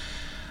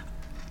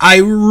 I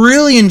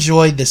really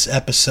enjoyed this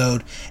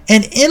episode.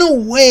 And in a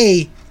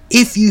way,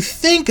 if you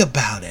think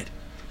about it,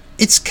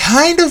 it's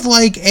kind of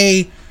like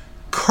a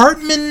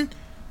Cartman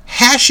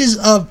hashes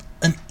up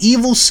an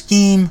evil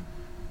scheme,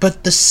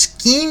 but the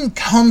scheme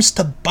comes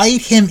to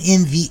bite him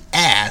in the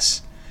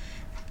ass.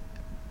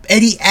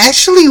 And he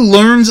actually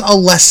learns a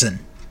lesson,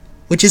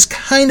 which is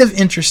kind of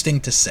interesting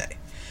to say.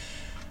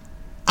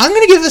 I'm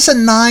going to give this a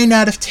 9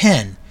 out of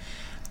 10.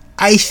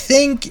 I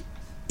think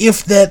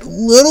if that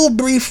little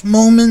brief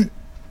moment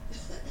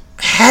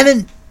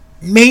hadn't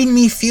made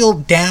me feel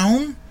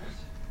down,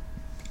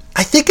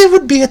 I think it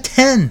would be a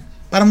 10.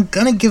 But I'm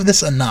going to give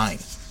this a 9.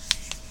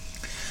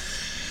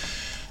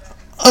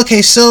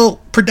 Okay, so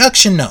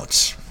production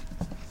notes.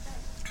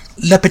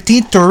 La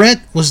Petite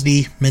Tourette was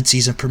the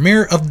mid-season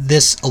premiere of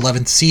this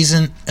 11th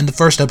season and the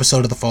first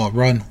episode of the fall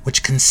run,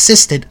 which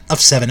consisted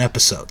of 7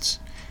 episodes.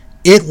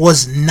 It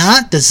was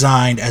not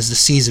designed as the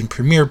season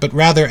premiere, but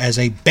rather as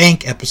a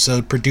bank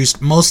episode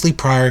produced mostly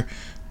prior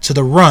to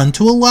the run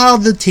to allow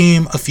the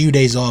team a few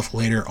days off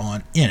later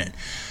on in it.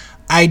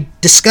 I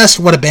discussed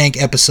what a bank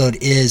episode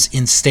is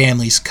in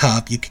Stanley's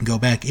Cup. You can go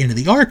back into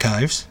the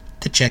archives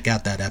to check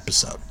out that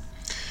episode.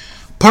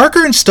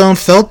 Parker and Stone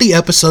felt the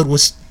episode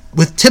was,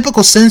 with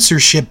typical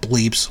censorship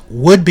bleeps,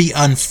 would be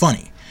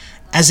unfunny,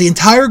 as the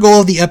entire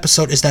goal of the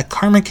episode is that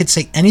Cartman can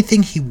say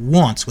anything he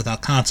wants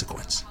without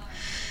consequence.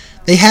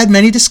 They had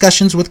many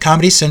discussions with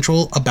Comedy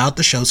Central about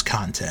the show's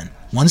content.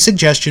 One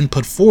suggestion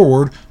put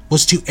forward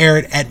was to air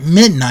it at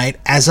midnight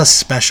as a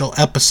special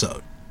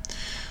episode.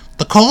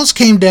 The calls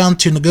came down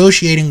to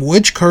negotiating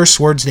which curse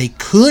words they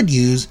could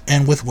use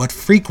and with what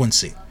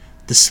frequency.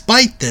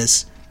 Despite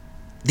this,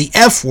 the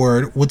F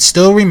word would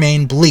still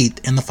remain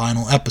bleeped in the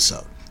final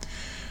episode.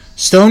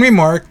 Stone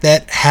remarked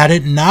that had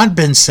it not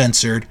been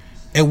censored,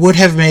 it would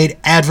have made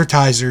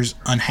advertisers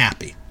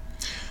unhappy.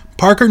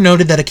 Parker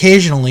noted that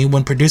occasionally,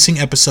 when producing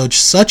episodes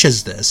such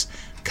as this,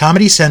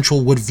 Comedy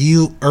Central would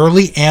view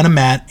early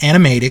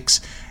animatics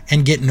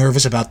and get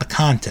nervous about the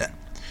content.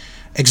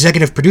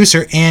 Executive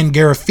producer Ann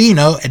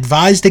Garofino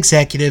advised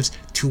executives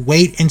to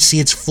wait and see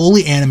its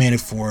fully animated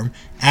form,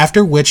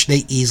 after which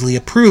they easily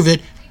approve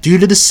it due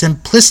to the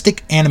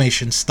simplistic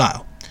animation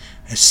style.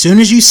 As soon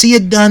as you see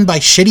it done by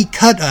shitty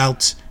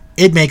cutouts,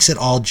 it makes it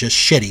all just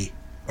shitty,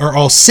 or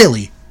all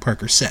silly,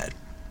 Parker said.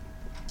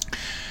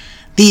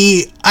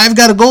 The I've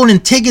Got a Golden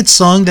Ticket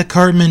song that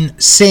Cartman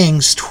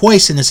sings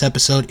twice in this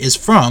episode is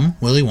from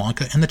Willy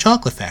Wonka and the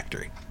Chocolate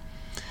Factory.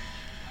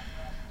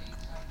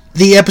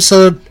 The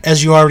episode,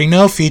 as you already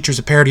know, features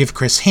a parody of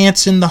Chris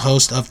Hansen, the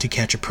host of To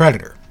Catch a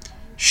Predator.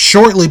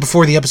 Shortly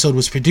before the episode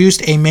was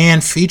produced, a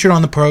man featured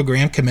on the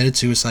program committed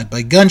suicide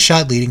by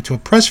gunshot, leading to a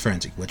press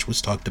frenzy, which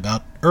was talked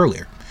about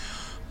earlier.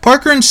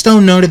 Parker and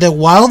Stone noted that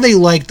while they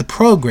liked the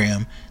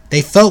program,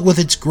 they felt with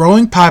its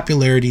growing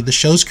popularity, the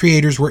show's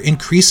creators were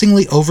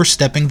increasingly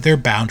overstepping their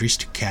boundaries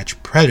to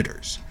catch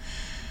predators.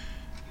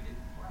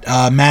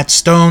 Matt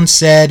Stone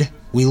said,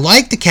 "We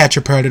like To Catch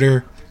a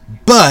Predator,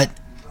 but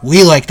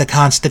we like the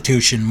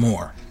Constitution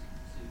more."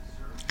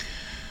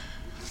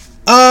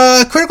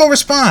 Critical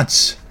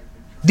response.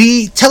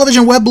 The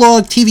television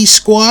weblog TV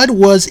Squad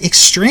was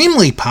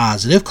extremely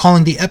positive,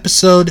 calling the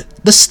episode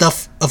the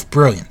stuff of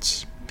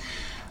brilliance.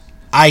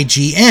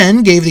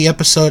 IGN gave the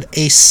episode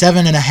a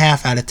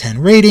 7.5 out of 10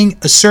 rating,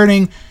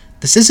 asserting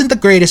this isn't the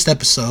greatest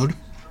episode,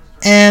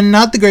 and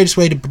not the greatest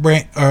way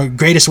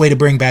to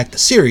bring back the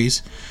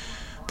series,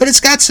 but it's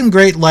got some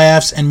great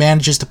laughs and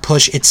manages to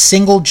push its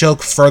single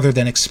joke further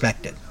than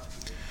expected.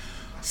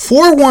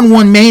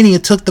 411 Mania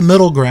took the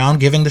middle ground,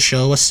 giving the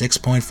show a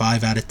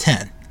 6.5 out of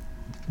 10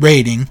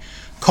 rating,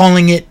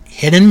 calling it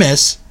hit and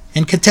miss,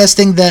 and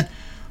contesting that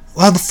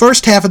while the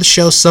first half of the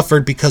show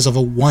suffered because of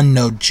a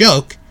one-note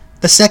joke,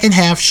 the second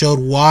half showed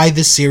why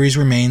this series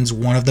remains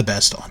one of the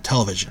best on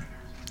television.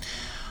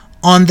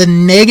 On the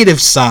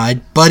negative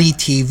side, Buddy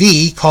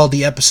TV called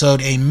the episode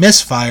a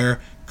misfire,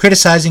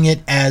 criticizing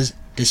it as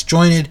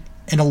disjointed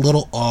and a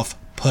little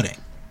off-putting.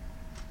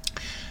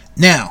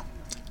 Now,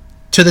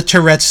 to the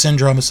Tourette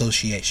Syndrome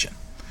Association.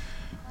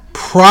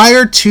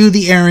 Prior to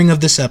the airing of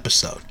this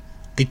episode,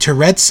 the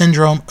Tourette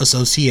Syndrome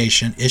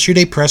Association issued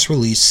a press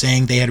release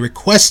saying they had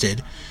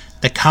requested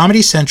that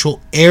Comedy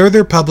Central air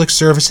their public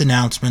service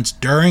announcements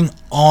during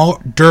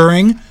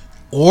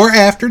or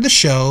after the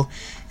show,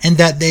 and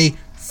that they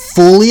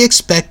fully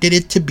expected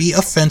it to be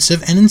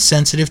offensive and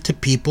insensitive to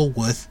people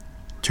with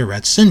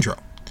Tourette's syndrome.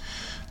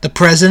 The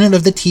president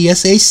of the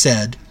TSA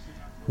said,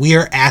 "We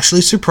are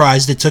actually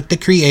surprised it took the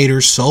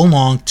creators so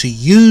long to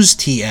use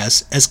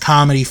TS as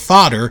comedy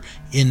fodder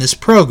in this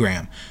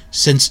program,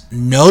 since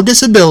no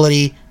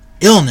disability,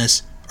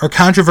 illness, or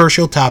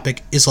controversial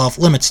topic is off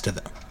limits to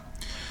them."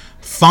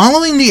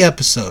 Following the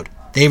episode,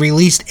 they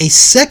released a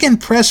second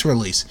press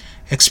release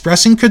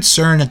expressing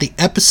concern that the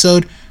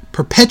episode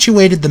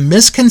perpetuated the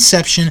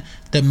misconception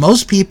that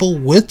most people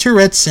with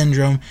Tourette's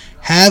syndrome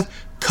have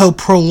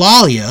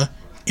coprolalia,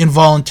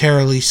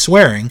 involuntarily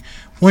swearing,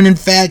 when in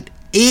fact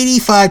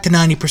 85 to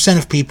 90%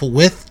 of people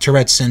with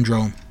Tourette's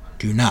syndrome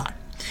do not.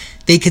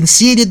 They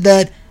conceded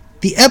that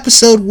the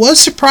episode was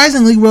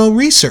surprisingly well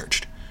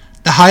researched.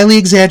 The highly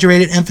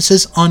exaggerated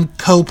emphasis on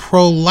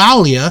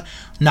coprolalia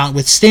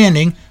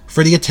notwithstanding,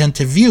 for the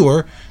attentive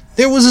viewer,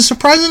 there was a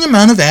surprising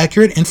amount of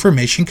accurate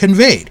information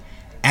conveyed,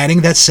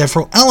 adding that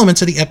several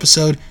elements of the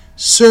episode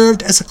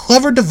served as a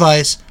clever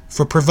device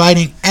for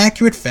providing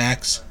accurate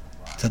facts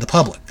to the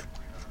public.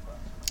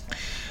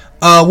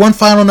 One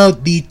final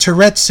note, the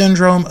Tourette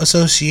Syndrome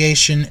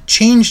Association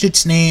changed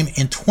its name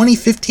in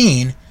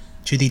 2015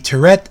 to the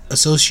Tourette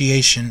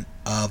Association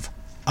of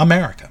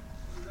America.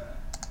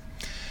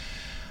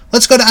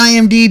 Let's go to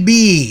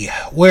IMDb,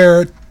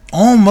 where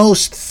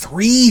almost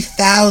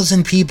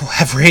 3,000 people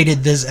have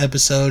rated this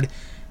episode,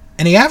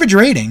 and the average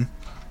rating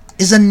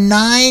is a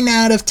 9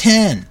 out of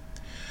 10.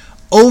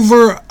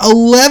 Over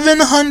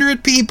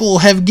 1,100 people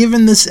have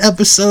given this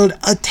episode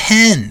a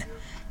 10.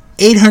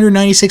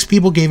 896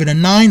 people gave it a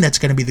 9. That's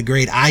going to be the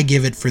grade I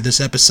give it for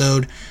this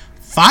episode.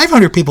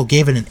 500 people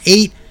gave it an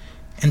 8.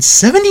 And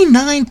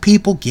 79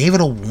 people gave it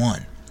a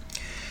 1.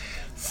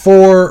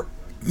 For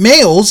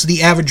males,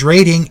 the average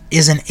rating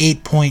is an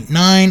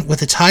 8.9,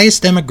 with its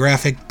highest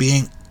demographic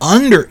being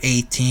under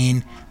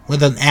 18,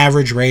 with an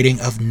average rating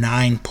of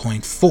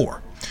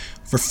 9.4.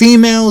 For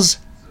females,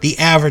 the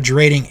average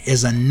rating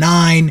is a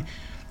 9,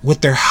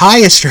 with their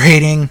highest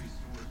rating,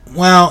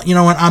 well, you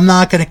know what, I'm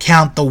not going to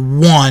count the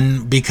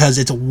 1 because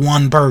it's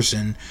one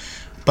person,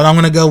 but I'm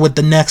going to go with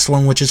the next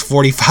one, which is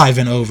 45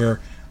 and over,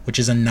 which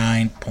is a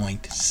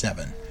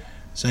 9.7.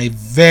 So a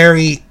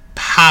very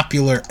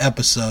popular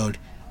episode,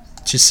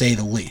 to say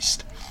the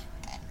least.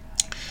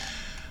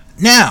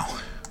 Now,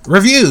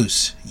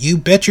 reviews. You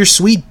bet your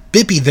sweet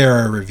bippy there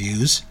are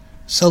reviews,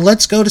 so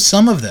let's go to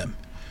some of them.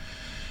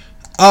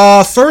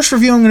 First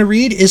review I'm going to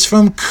read is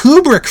from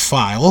Kubrick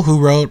File, who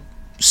wrote,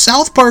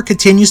 "South Park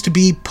continues to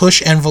be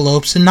push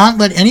envelopes and not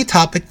let any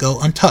topic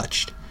go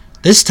untouched,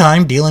 this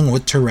time dealing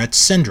with Tourette's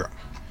syndrome.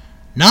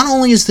 Not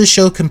only is this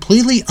show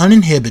completely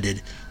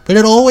uninhibited, but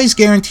it always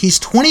guarantees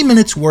 20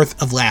 minutes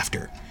worth of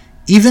laughter,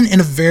 even in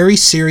a very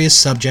serious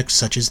subject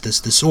such as this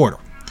disorder.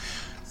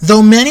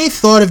 Though many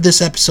thought of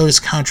this episode as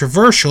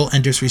controversial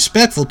and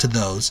disrespectful to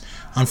those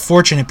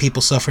unfortunate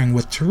people suffering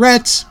with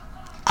Tourette's,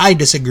 I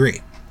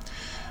disagree.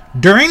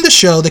 During the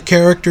show, the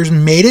characters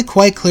made it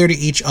quite clear to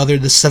each other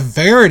the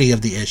severity of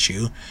the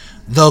issue,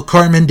 though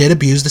Cartman did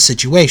abuse the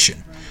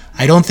situation.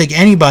 I don't think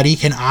anybody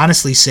can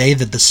honestly say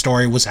that the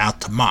story was out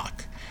to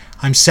mock.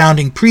 I'm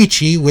sounding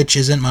preachy, which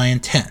isn't my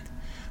intent.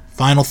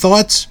 Final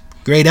thoughts?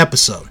 Great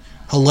episode.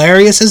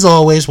 Hilarious as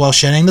always while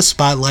shedding the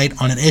spotlight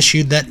on an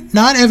issue that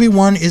not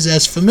everyone is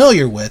as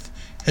familiar with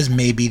as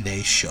maybe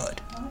they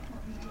should."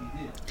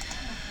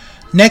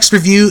 Next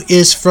review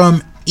is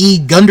from E.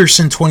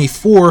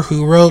 Gunderson24,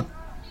 who wrote,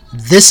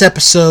 "This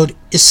episode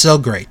is so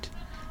great.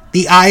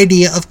 The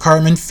idea of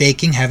Cartman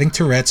faking having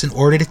Tourette's in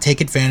order to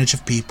take advantage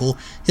of people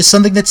is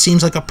something that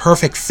seems like a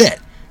perfect fit,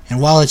 and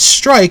while it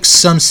strikes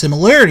some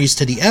similarities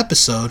to the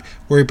episode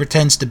where he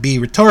pretends to be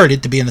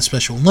retarded to be in the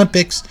Special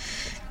Olympics,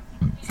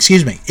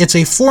 it's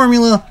a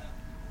formula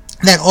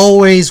that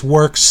always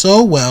works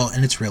so well,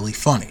 and it's really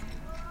funny.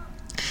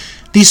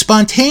 The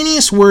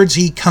spontaneous words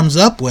he comes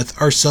up with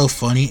are so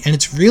funny, and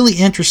it's really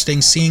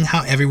interesting seeing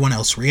how everyone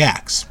else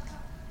reacts.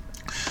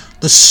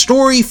 The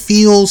story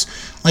feels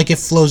like it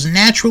flows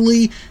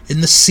naturally,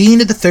 and the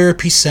scene at the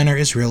therapy center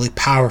is really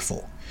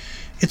powerful.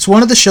 It's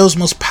one of the show's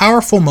most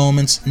powerful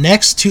moments,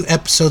 next to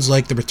episodes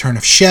like The Return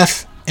of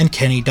Chef and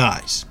Kenny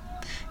Dies.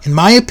 In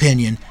my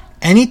opinion,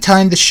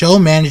 anytime the show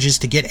manages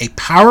to get a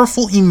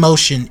powerful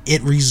emotion,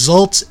 it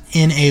results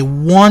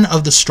in one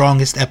of the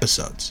strongest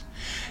episodes.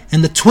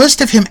 And the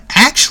twist of him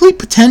actually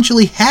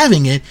potentially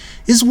having it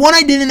is one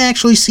I didn't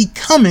actually see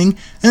coming,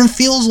 and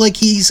feels like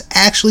he's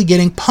actually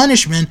getting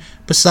punishment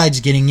besides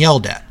getting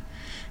yelled at.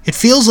 It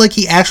feels like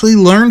he actually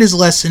learned his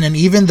lesson, and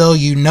even though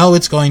you know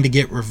it's going to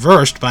get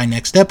reversed by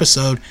next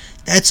episode,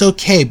 that's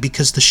okay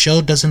because the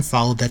show doesn't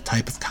follow that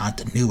type of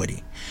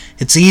continuity.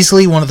 It's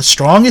easily one of the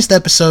strongest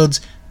episodes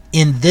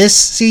in this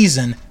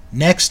season,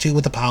 next to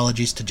with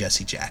apologies to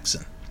Jesse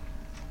Jackson."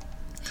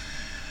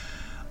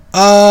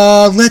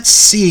 Let's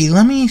see.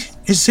 We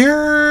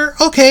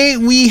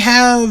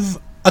have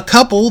a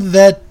couple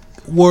that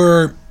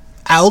were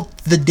out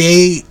the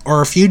day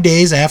or a few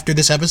days after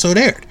this episode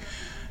aired.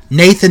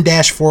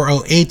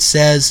 Nathan-408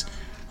 says,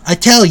 I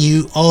tell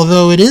you,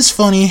 although it is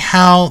funny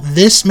how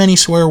this many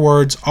swear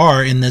words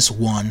are in this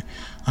one,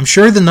 I'm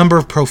sure the number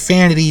of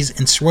profanities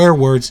and swear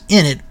words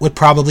in it would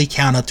probably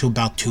count up to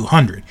about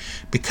 200,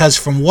 because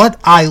from what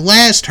I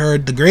last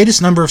heard, the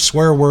greatest number of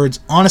swear words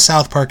on a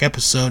South Park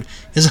episode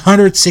is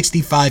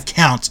 165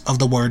 counts of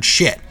the word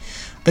shit.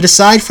 But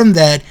aside from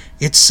that,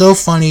 it's so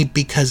funny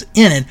because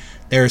in it,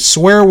 there are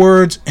swear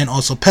words and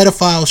also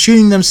pedophiles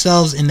shooting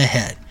themselves in the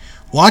head.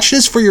 Watch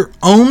this for your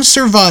own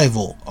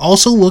survival.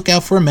 Also look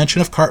out for a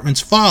mention of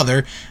Cartman's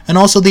father and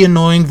also the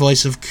annoying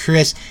voice of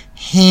Chris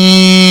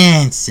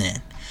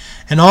Hansen.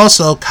 And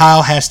also,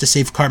 Kyle has to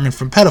save Cartman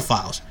from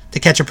pedophiles. To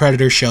Catch a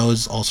Predator show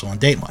is also on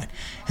Dateline.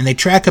 And they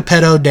track a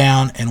pedo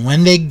down, and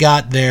when they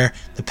got there,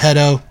 the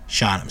pedo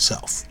shot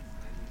himself.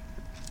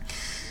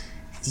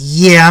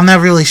 Yeah, I'm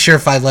not really sure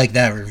if I like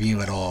that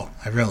review at all.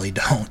 I really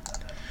don't.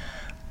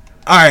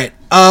 Alright,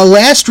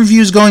 last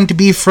review is going to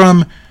be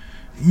from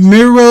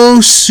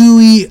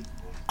Mirosui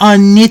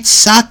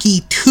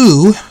Onitsaki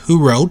 2,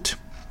 who wrote,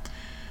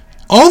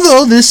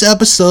 although this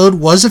episode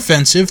was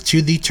offensive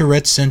to the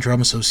Tourette Syndrome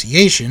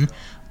Association,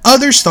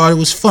 others thought it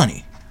was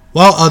funny,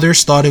 while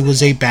others thought it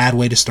was a bad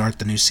way to start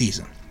the new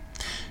season.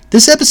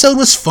 This episode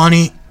was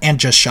funny and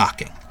just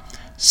shocking.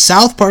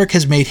 South Park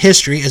has made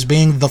history as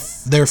being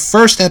their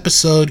first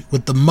episode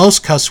with the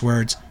most cuss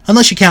words,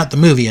 unless you count the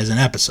movie as an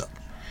episode.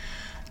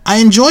 I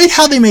enjoyed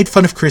how they made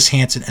fun of Chris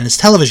Hansen and his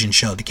television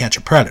show To Catch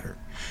a Predator.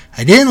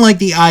 I didn't like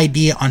the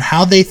idea on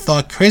how they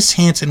thought Chris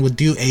Hansen would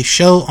do a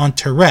show on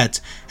Tourette's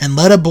and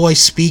let a boy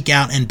speak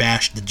out and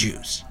bash the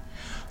Jews.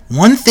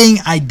 One thing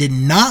I did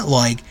not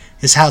like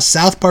is how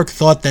South Park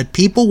thought that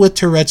people with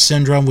Tourette's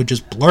syndrome would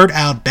just blurt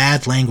out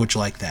bad language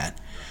like that.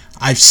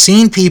 I've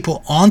seen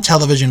people on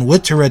television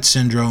with Tourette's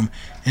syndrome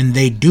and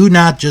they do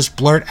not just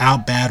blurt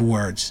out bad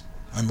words,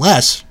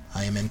 unless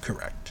I am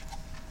incorrect.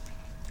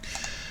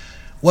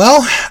 Well,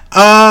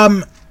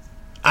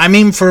 I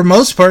mean, for the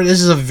most part, this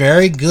is a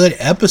very good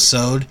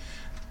episode,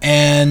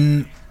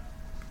 and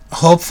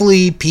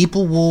hopefully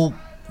people will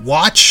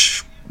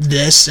watch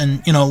this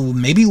and,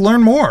 maybe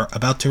learn more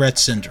about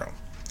Tourette's syndrome.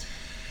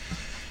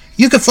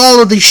 You can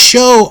follow the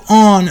show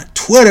on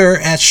Twitter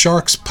at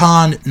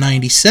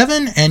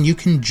SharksPond97, and you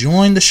can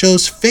join the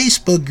show's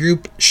Facebook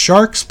group,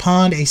 Sharks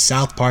Pond, a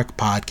South Park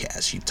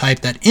podcast. You type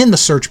that in the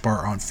search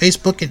bar on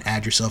Facebook and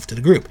add yourself to the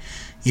group.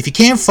 If you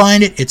can't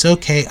find it, it's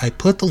okay. I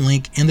put the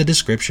link in the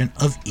description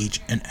of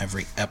each and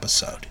every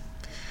episode.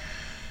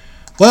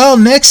 Well,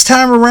 next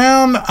time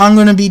around, I'm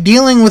going to be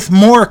dealing with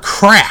more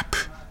crap,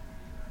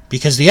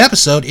 because the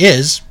episode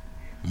is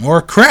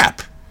more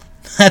crap.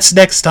 That's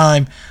next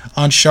time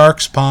on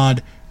Sharks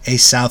Pond, a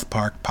South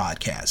Park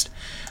podcast.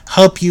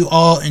 Hope you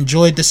all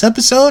enjoyed this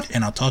episode,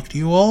 and I'll talk to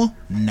you all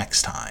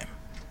next time.